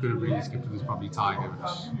person that could have really skipped it was probably Tiger,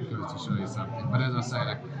 which goes to show you something. But as I say,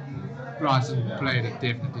 like, Bryson played it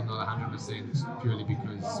definitely not 100% purely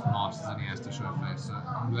because Masters and he has to show face. So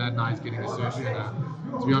I'm glad now he's getting the surgery.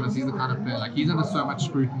 And to be honest, he's the kind of player, like, he's under so much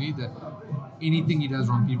scrutiny that anything he does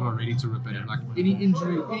wrong, people are ready to rip at him. Like any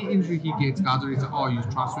injury he gets, guys are ready to, oh, you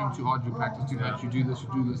try to swing too hard, you practice too much, you do this. So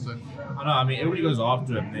I know. I mean, everybody goes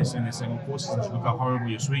after him. They're saying, of course, look how horrible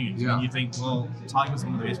you're swinging. Yeah. And you think, well, Tiger's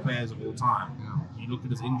one of the best players of all time. Yeah. You look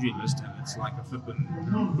at his injury list, and it's like a flippin'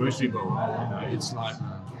 grocery bill. You know, it's like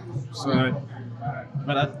so.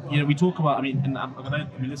 But you know, we talk about. I mean,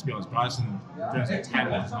 and let's be honest. Bryson, in terms of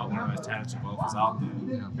talent, is not one of the most talented golfers out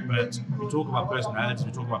there. Yeah. But we talk about personalities.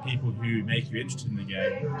 We talk about people who make you interested in the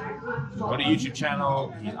game. He's got a YouTube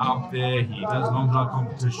channel. He's out there. He does long drive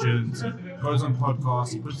competitions. He goes on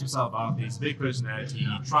podcasts. He puts himself out there. He's a big personality.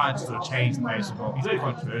 He tries to sort of change the face of golf. He's very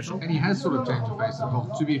controversial. And he has sort of changed the face of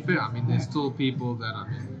golf. To be fair, I mean, there's still people that,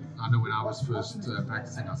 I know when I was first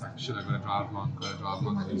practicing, I was like, should I go to drive long,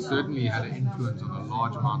 And he certainly had an influence on a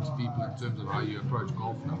large amount of people in terms of how you approach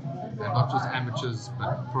golf now. And not just amateurs,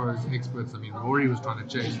 but pros, experts. I mean, Rory was trying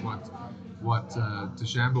to chase what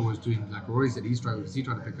DeChambeau was doing. Like Rory said, he struggled because he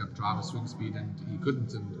tried to pick up driver swing speed and he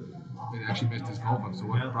couldn't, and it actually messed his golf up. So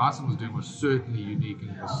what Bryson was doing was certainly unique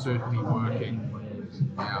and was certainly working.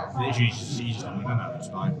 Yeah. The issue is just not enough.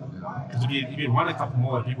 Because if you had won a couple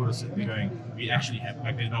more, people would have sitting there going, we actually have,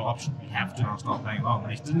 like, there's no option. We have to now start playing long.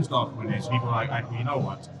 And he didn't start when there's people like, well, you know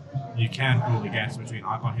what? You can pull the gas between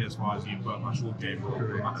I can't hit as far as you've got my short game,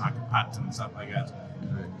 or I can putt and stuff like that.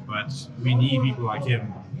 But we need people like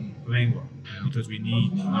him playing well because we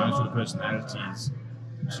need those sort of personalities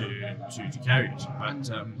to carry it. But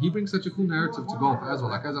he brings such a cool narrative to golf as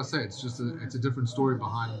well. Like as I say, it's just it's a different story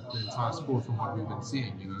behind the entire sport from what we've been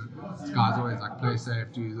seeing. You know, this guy's always like play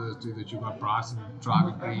safe, do this, do that. You've got Bryson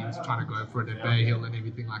driving greens, trying to go for it at Bay Hill and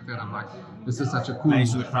everything like that. I'm like, this is such a cool.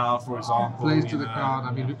 Plays to the crowd, for example. Plays to the crowd.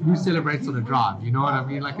 I mean, who celebrates on a drive? You know what I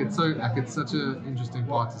mean? Like it's such an interesting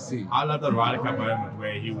part to see. I love the Ryder Cup moment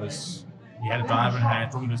where he had a driver in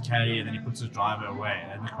hand, talking to his caddy, and then he puts his driver away,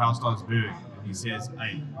 and the crowd starts booing. He says,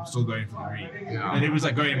 hey, I'm still going for the green. Yeah. And it was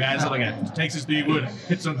like going mad, so like takes his 3 wood,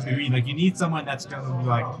 hits onto the green. Like you need someone that's gonna be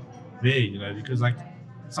like there, you know, because like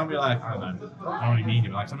somebody like I don't really mean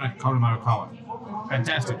him, like somebody like Colin Morikawa,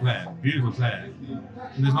 fantastic player, beautiful player.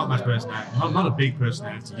 And there's not much personality, not a big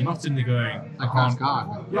personality. You're not sitting there going, like nice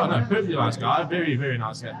guy. Yeah, no, perfectly nice guy, very, very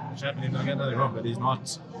nice guy. Chapman, don't get nothing wrong, but he's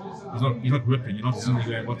not whipping. You're not sitting there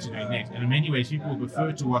going, what's he doing next? And in many ways, people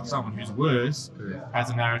prefer to watch someone who's worse,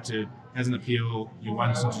 has a narrative, has an appeal, you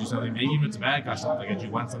want to do something, maybe even if it's a bad guy, something like that,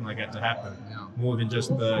 you want something like that to happen, more than just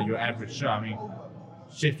your average show. I mean,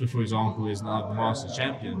 Scheffler, for example, is now the Masters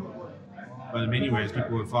champion, but in many ways,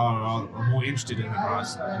 people are more interested in the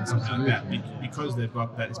price and something like that because they've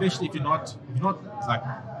got that. Especially if you're not like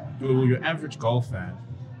your average golf fan,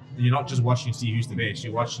 you're not just watching to see who's the best.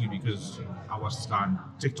 You're watching it because I watch this guy on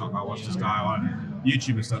TikTok, I watch this guy on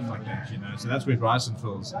YouTube and stuff like that. You know, so that's where Bryson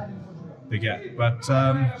fills the gap. But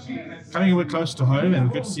coming a bit closer to home,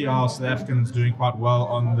 and good to see our South Africans doing quite well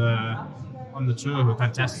on the tour. With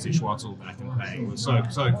fantastic Schwartzel back and playing. It was so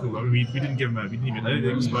cool. I mean, we didn't give him I don't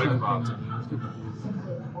think we spoke about it.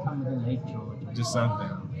 Just something.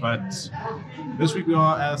 But this week we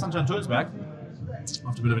are at Sunshine Tours back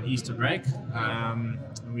after a bit of an Easter break.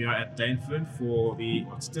 We are at Dainford for the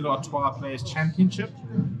Stella Artois Players Championship.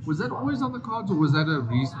 Was that always on the cards, or was that a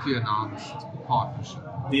recently announced partnership?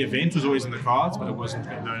 The event was always in the cards, but it wasn't.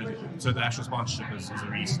 No, so the actual sponsorship is a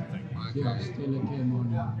recent thing. Yeah, Stella came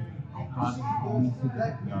on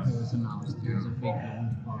Friday. It was announced. It was a big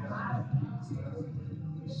event.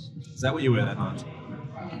 Is that what you were that night?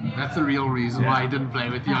 That's the real reason why he didn't play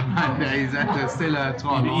with you on Monday. He's at the Stella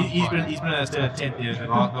 12. He's been at Stella 10th year, the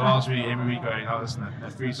last week, every week going, oh, listen,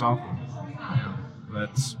 that free sample. Yeah.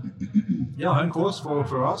 But yeah, home course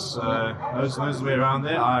for us. Knows the way around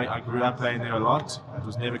there. I grew up playing there a lot. It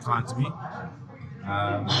was never kind to me.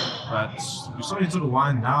 But we're starting to sort of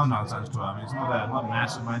wind down now. I mean, it's not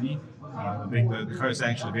massive money. The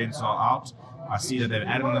co-sanctioned events are out. I see that they've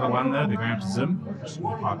added another one though. They're going up to Zim, which is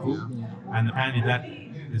quite cool. And apparently that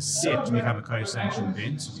is set to become a co-sanctioned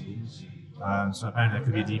event. So apparently that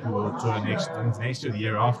could be a DP World Tour next year, the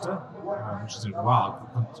year after, which is a wild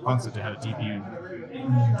concept to have a DP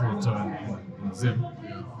World Tour in Zim.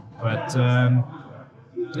 But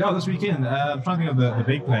yeah, this weekend I'm trying to think of the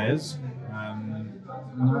big players. I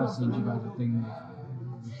know I sent you guys a thing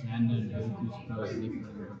with Xander and Luke who's supposedly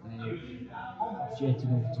playing, but they jetted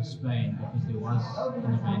off to Spain because there was an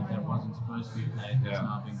event that wasn't supposed to be played that's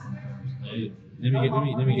now been confirmed. Let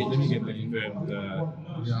me get the confirmed.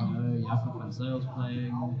 Jakob van Zijl's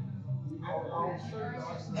playing.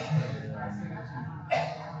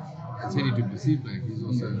 Teddy Duplessis playing.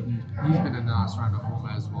 He's been a nice round of form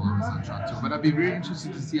as well on the Sunshine Tour. But I'd be really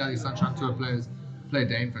interested to see how the Sunshine Tour players play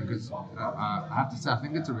Dainfern, because I have to say I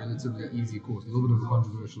think it's a relatively easy course. A little bit of a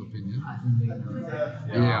controversial opinion. I think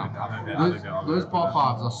they know. Those par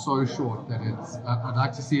fives are so short that it's. I'd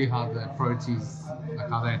like to see how the pro tees, like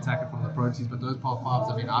how they attack it from the pro tees. But those par fives,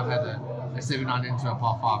 I mean, I've had a 7-9 into a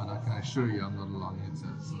par five, and I can assure you I'm not a long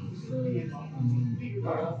hitter. So.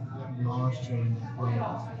 Last year in the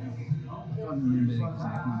playoffs, I can't remember the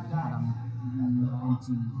exact number, but I'm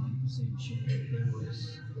 99% sure there was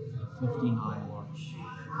a 59 watch.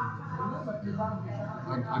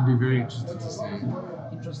 I'd be very interested to see.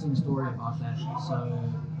 Interesting story about that. So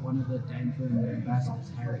one of the Dainfern ambassadors,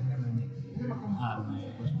 Harry Koenig,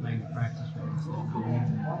 was playing a practice round,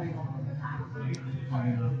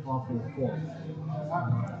 having a par 4.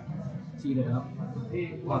 Teed it up,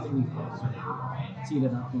 teed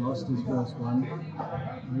it up, lost his first one,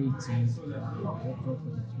 re-teed, walked off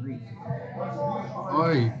with a 3.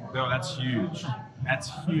 Oi, No, that's huge.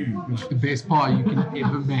 That's huge. the best par you can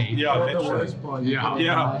ever make. Yeah, The literally. worst part you can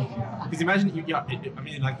Yeah. make. Because imagine,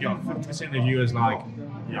 50% of you is like,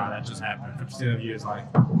 yeah, that just happened. 50% of you is like,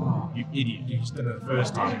 oh, you idiot, you just did it the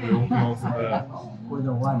first time. We all for the. With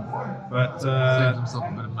a 1. But Saved himself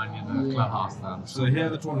a bit of money in the clubhouse now. so here are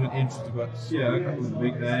the tournament entries. We've got here a couple of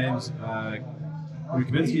big names.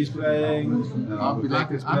 Kaminsky's playing. I'll be like,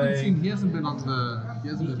 Beck's I haven't playing. seen. He hasn't been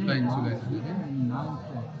playing too late.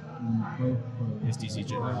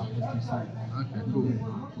 SDCJ. Okay, cool.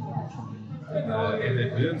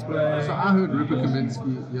 Williams playing. So I heard Rupert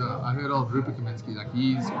Kaminsky. Yeah, I heard of Rupert Kaminsky. Like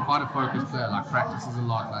he's quite a focused player. Like practices a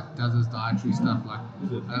lot. Like does his dietary stuff. Like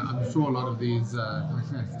I'm sure a lot of these.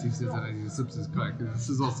 Steve says that he sips his coke. This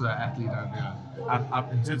is also an athlete over here.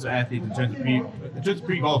 In terms of athlete, in terms of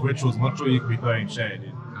pre-golf rituals, I'm not sure you could be throwing shade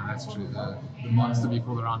in. No, that's true. The monster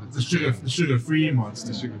before the round. It's The sugar-free monster.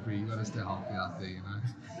 It's sugar free. You gotta stay healthy out there, you know.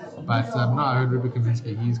 But no, I heard Rupert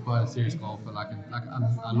Kaminsky. He's quite a serious golfer. Like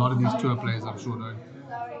a lot of these tour players, I'm sure don't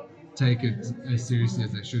take it as seriously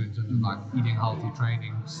as they should in terms of like eating healthy,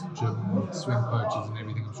 training, gym, swim coaches, and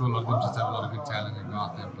everything. I'm sure a lot of them just have a lot of good talent and go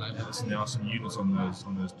out there and play. Listen, there are some units on those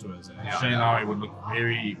tours. And Shane Lowry would look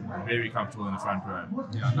very, very comfortable in the front row.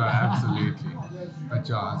 Yeah, no, absolutely. But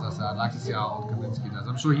yeah, as I said, I'd like to see how old Kaminsky does.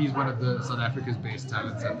 I'm sure he's one of the South Africa's best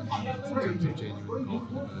talents at the moment in terms of genuine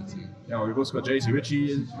golfing ability. Yeah, we've also got JC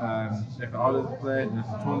Ritchie, Stefan Arlen played,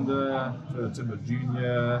 Nathan Tonda, Timber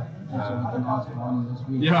Jr. So we can ask one this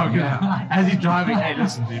week. Yeah, okay. As he's driving, hey,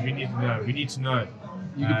 listen, dude, we need to know.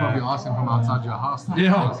 You could probably ask him from outside your house.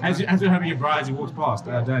 Yeah, as you're having a bride, he walks past.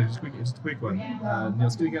 Dan, just a quick one. Neil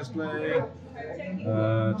Skilligan's playing.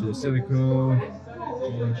 Jay Selico.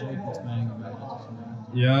 Jalen Shaffer's playing about it.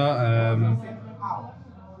 Yeah.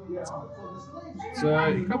 So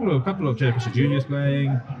a couple of Jay Fisher Juniors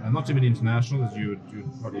playing. Not too many internationals, as you would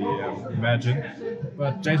probably imagine.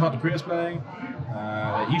 But James Harter is playing.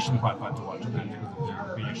 He should be quite fun to watch, I think, because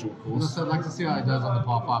of being a short course. So I'd like to see how he does on the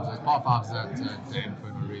par fives. Those par fives that Dainfern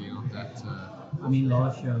are really not that. I mean,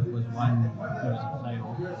 last year was one there was a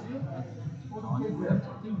playoff.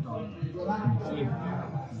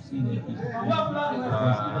 You see that he's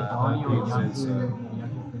either Donnie or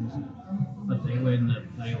Jakob Prince, but they were in the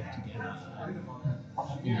playoff together.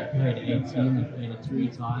 He played 18, he played it 3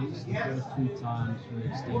 times. The first 2 times were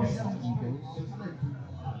extended with Eagles.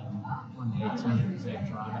 On the 18th, they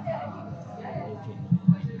tried and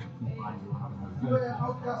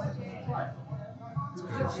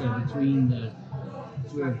so between the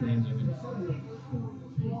 2 of them, they went 4,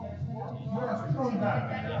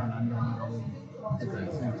 11 under on the goal. the 3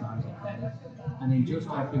 times I played it. And then just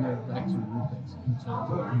hopping over back to Rupert in terms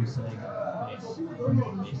of him saying best, best in terms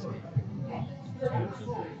of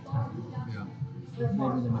tackling. Yeah. I've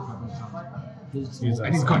played with him a couple of times.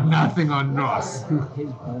 And he's got nothing on Ross.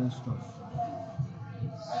 His ball stroke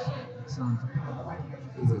it sounds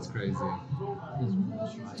It's crazy. his ball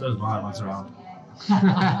stroke. So does mine once around.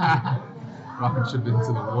 Rocket ship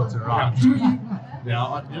into the water, right? Yeah,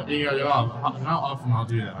 how often I'll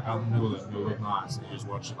do that? Like, I'm in the middle of nights and you just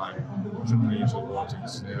watch it, like, triple into the water.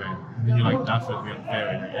 And then you like duff it, we fair,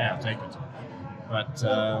 and yeah, I'll take it. But,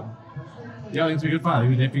 yeah, I think it's been good fun.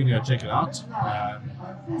 We're definitely going to go check it out.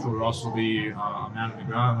 I'm sure Ross will be a man on the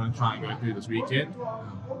ground. I'm going to try and go through this weekend.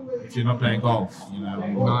 If you're not playing golf, you know.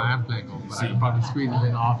 No, I am playing golf, but I can probably squeeze it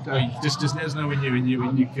in after. Just let us know when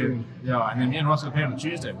you can. Yeah, and then me and Ross will play on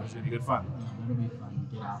Tuesday, which is going to be good fun. That'll be fun.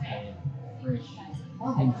 Get out there fresh.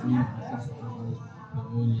 Hopefully, I think the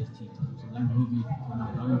earliest tee times. And then maybe I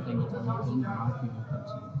don't think it's anything that might be open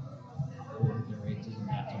to all the curators and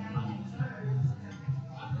that on Monday.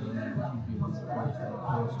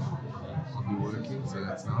 I'll be working, so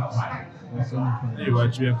that's nice. You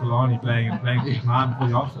won't be in Kalani playing nine for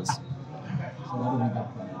the office. So that'll be good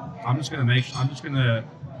fun. I'm just gonna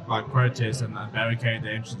like protest and barricade the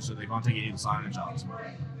entrance so they can't take any of the signage out.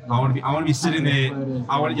 I want to be sitting there.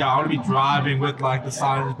 I want to be driving with like the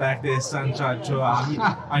signage back there, sunshine tour.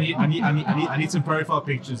 I need some profile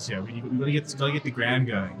pictures here. We gotta get the gram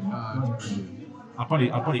going. It's brilliant. I'll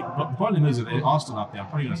probably. The problem is that they're all still up there. I'm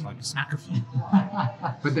probably gonna like smack a few.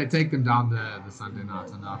 But they take them down the Sunday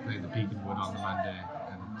night, and I played the Peak and Wood on the Monday,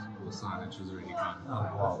 and all the signage was really fun.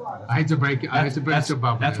 I hate to break it. I hate to break your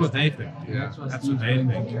bubble. That's what they think. Yeah. That's what they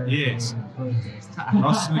think. Yes.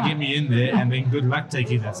 Ross is gonna get me in there, and then good luck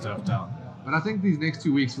taking that stuff down. But I think these next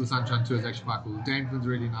 2 weeks for the Sunshine Tour is actually quite cool. Danefin's a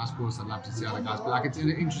really nice course. I'd love to see other guys. But like, it's an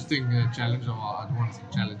interesting challenge. Or I don't want to say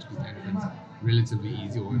challenge because Danefin's relatively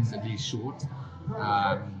easy, or it's at least short.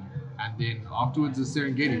 And then afterwards is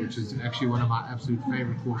Serengeti, which is actually one of my absolute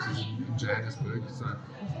favorite courses in Johannesburg. So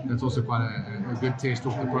that's also quite a good test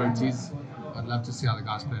off the Pro Tees. I'd love to see how the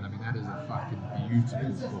guys play. I mean, that is a fucking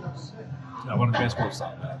beautiful course. Yeah, one of the best courses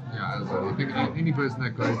out there. Yeah, so I think any person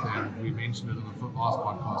that goes there, and we mentioned it on the last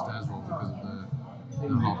podcast as well because of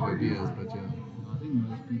the halfway beers, but yeah. I think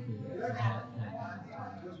most people have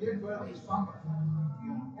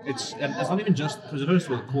It's not even just because first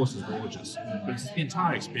of all the course is gorgeous, but it's the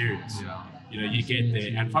entire experience. Yeah. You know, you get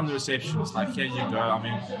there, and from the reception, it's like, here you go. I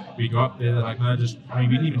mean, we go up there, they're like, no, just, I mean,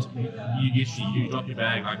 we didn't even, you drop your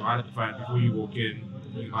bag, like, right at the front before you walk in.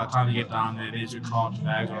 By the time you get down there, there's your cart, your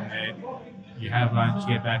bags on there. You have lunch,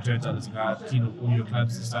 you get back, turns out there's a guy clean up all your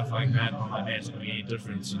clubs and stuff like that. I'm like, man, it's not going to make any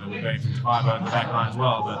difference. You know, we're going from 5 in the back line as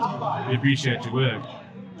well, but we appreciate your work.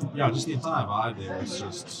 Yeah, just the entire vibe there is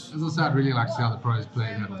just. As I said, I'd really like to see how the pros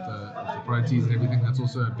play that with the Pro Tees and everything. That's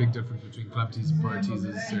also a big difference between club tees and Pro Tees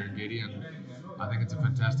is Serengeti, and I think it's a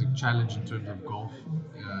fantastic challenge in terms of golf.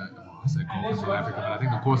 I say golf in South Africa, but I think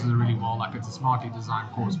the courses are really well. Like, it's a smartly designed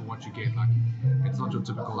course for what you get. Like, it's not your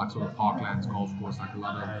typical like sort of parklands golf course. Like a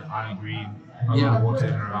lot of iron green, a lot of water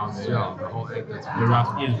in and around there. Yeah, the whole eight. That's The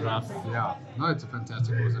rough is rough. Yeah, no, it's a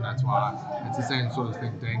fantastic course, and that's why it's the same sort of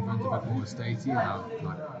thing. Danefin's a bit more statey, and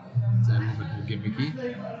like it's a little bit more gimmicky.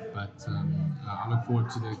 But I look forward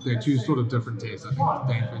to they're two sort of different tests. I think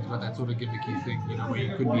Danefin's got that sort of gimmicky thing, you know, where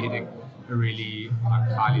you could be hitting a really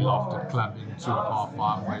like highly lofted club into a par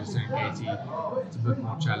 5, whereas Serengeti, it's a bit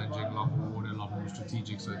more challenging, a lot more water, a lot more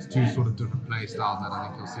strategic. So it's two sort of different play styles that I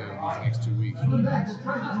think you'll see over these next 2 weeks.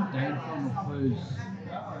 Danefin oppose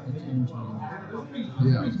its own challenges.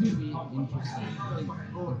 Yeah. It's going to be interesting. I think the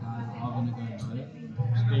guys are going to go at it,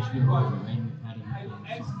 especially with the rain we've had in the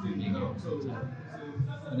something big over the top.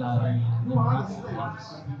 But the rough spots,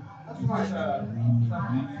 it's extremely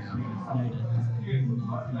deep.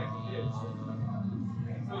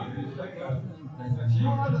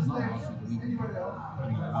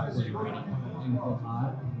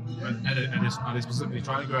 And are they specifically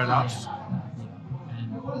trying to grow it out?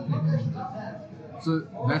 So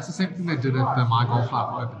that's the same thing they did at the My Golf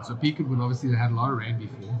Life Open. So Peak and Wood, obviously they had a lot of rain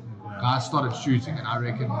before. Guys started shooting, and I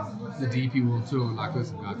reckon the DP will too. Like,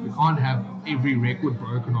 listen, guys, we can't have every record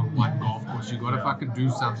broken on one golf course. You got to fucking do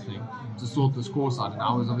something to sort this course out. And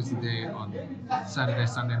I was obviously there on Saturday,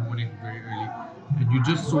 Sunday morning, very early, and you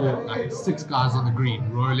just saw like 6 guys on the green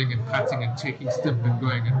rolling and cutting and checking stip and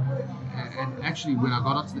going. And actually, when I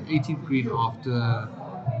got onto the 18th green after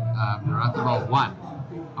Rathbone won,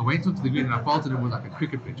 I went onto the green and I felt it was like a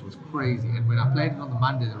cricket pitch. It was crazy. And when I played it on the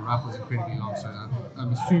Monday, the rough was incredibly long. So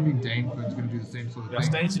I'm assuming Danefin's going to do the same sort of Yeah,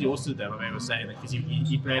 thing. Stain said he also did that. I mean, he was saying that because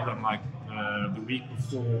he played on like the week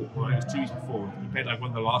before, or it was 2 weeks before. He played like one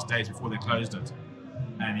of the last days before they closed it.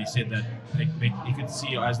 And he said that you could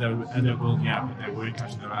see as they were building up that they weren't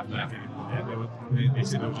touching the right back anymore. They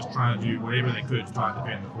said they were just trying to do whatever they could to try and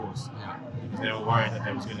defend the course. Yeah. Because they were worried that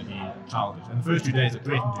there was going to be childish. And the first 2 days it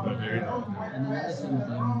threatened to go very low. And another thing with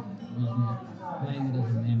them was playing it as a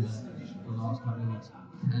member the last couple of weeks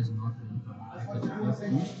has not been fun. Because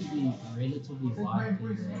it used to be relatively wide for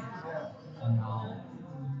the and now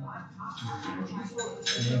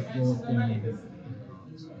they've brought in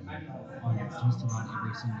on just about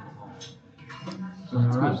every single course. So the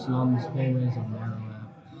rough slums, fairways are narrower.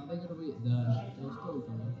 They're still going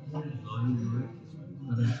but in terms of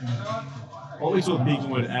What we saw with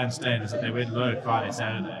Beaconwood and Stain is that they went low Friday,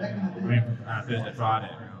 Saturday, Thursday,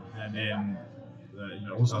 Friday, and then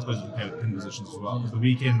also I suppose you can play with pin positions as well. Because the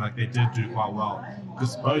weekend, like they did do quite well,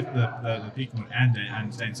 because both the Beaconwood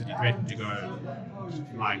and Stain City threatened to go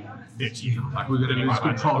like 15, like we're going to lose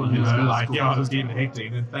control of this. Like it was getting hectic,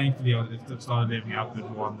 and then thankfully it started leveling up a bit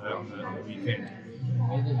more on the weekend.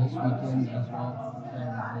 weather this weekend as well.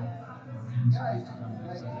 Rain's supposed to come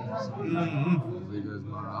back Saturday,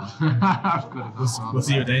 We'll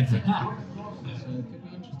see what they think. so it could be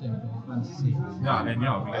interesting. It'll be fun to see. Yeah, and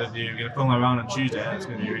we're gonna film around on Tuesday. It's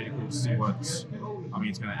gonna be really cool to see what. I mean,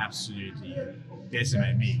 it's gonna absolutely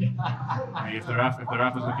decimate me. I mean, if the rough is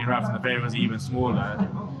looking rough and the fairway was even smaller,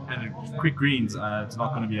 and quick greens, it's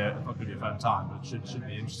not gonna be a fun time, but it should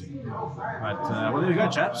be interesting. But well, there we go,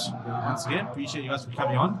 chaps. Once again, appreciate you guys for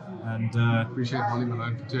coming on, and Appreciate Molly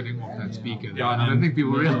Malone for turning off that speaker. Yeah, I don't and- think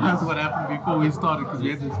people realize what happened before we started because we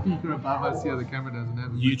had the speaker above us here. The camera doesn't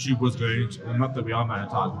have it. YouTube was going to, not that we are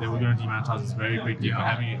monetized, but they were going to demonetize us very quickly for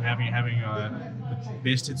Yeah. having the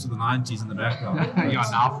best hits of the 90s in the background. Yeah,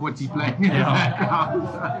 now 40 playing in the Yeah. background.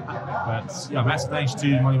 But yeah, massive thanks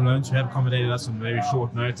to Molly Malone who have accommodated us on very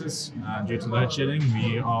short notice due to load shedding.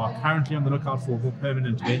 We are currently on the lookout for a more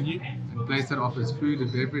permanent venue. And place that offers food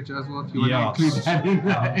and beverage as well. If you want Yeah, to include that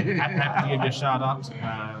in there. happy to give you a shout out.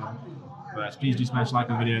 But please do smash like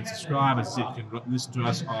the video and subscribe. As I said, you can listen to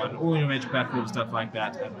us on all your major platforms, stuff like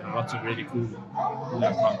that, and lots of really cool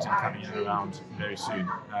content coming in around very soon.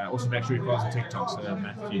 Also, make sure you follow us on TikTok so that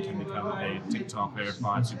Matthew can become a TikTok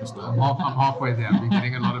verified superstar. I'm halfway there. I've been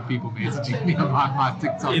getting a lot of people messaging me about my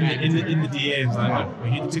TikTok. In the DMs, like, are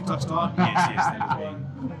you the TikTok star? Yes, that is me.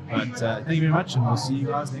 But thank you very much, and we'll see you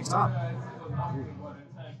guys next time.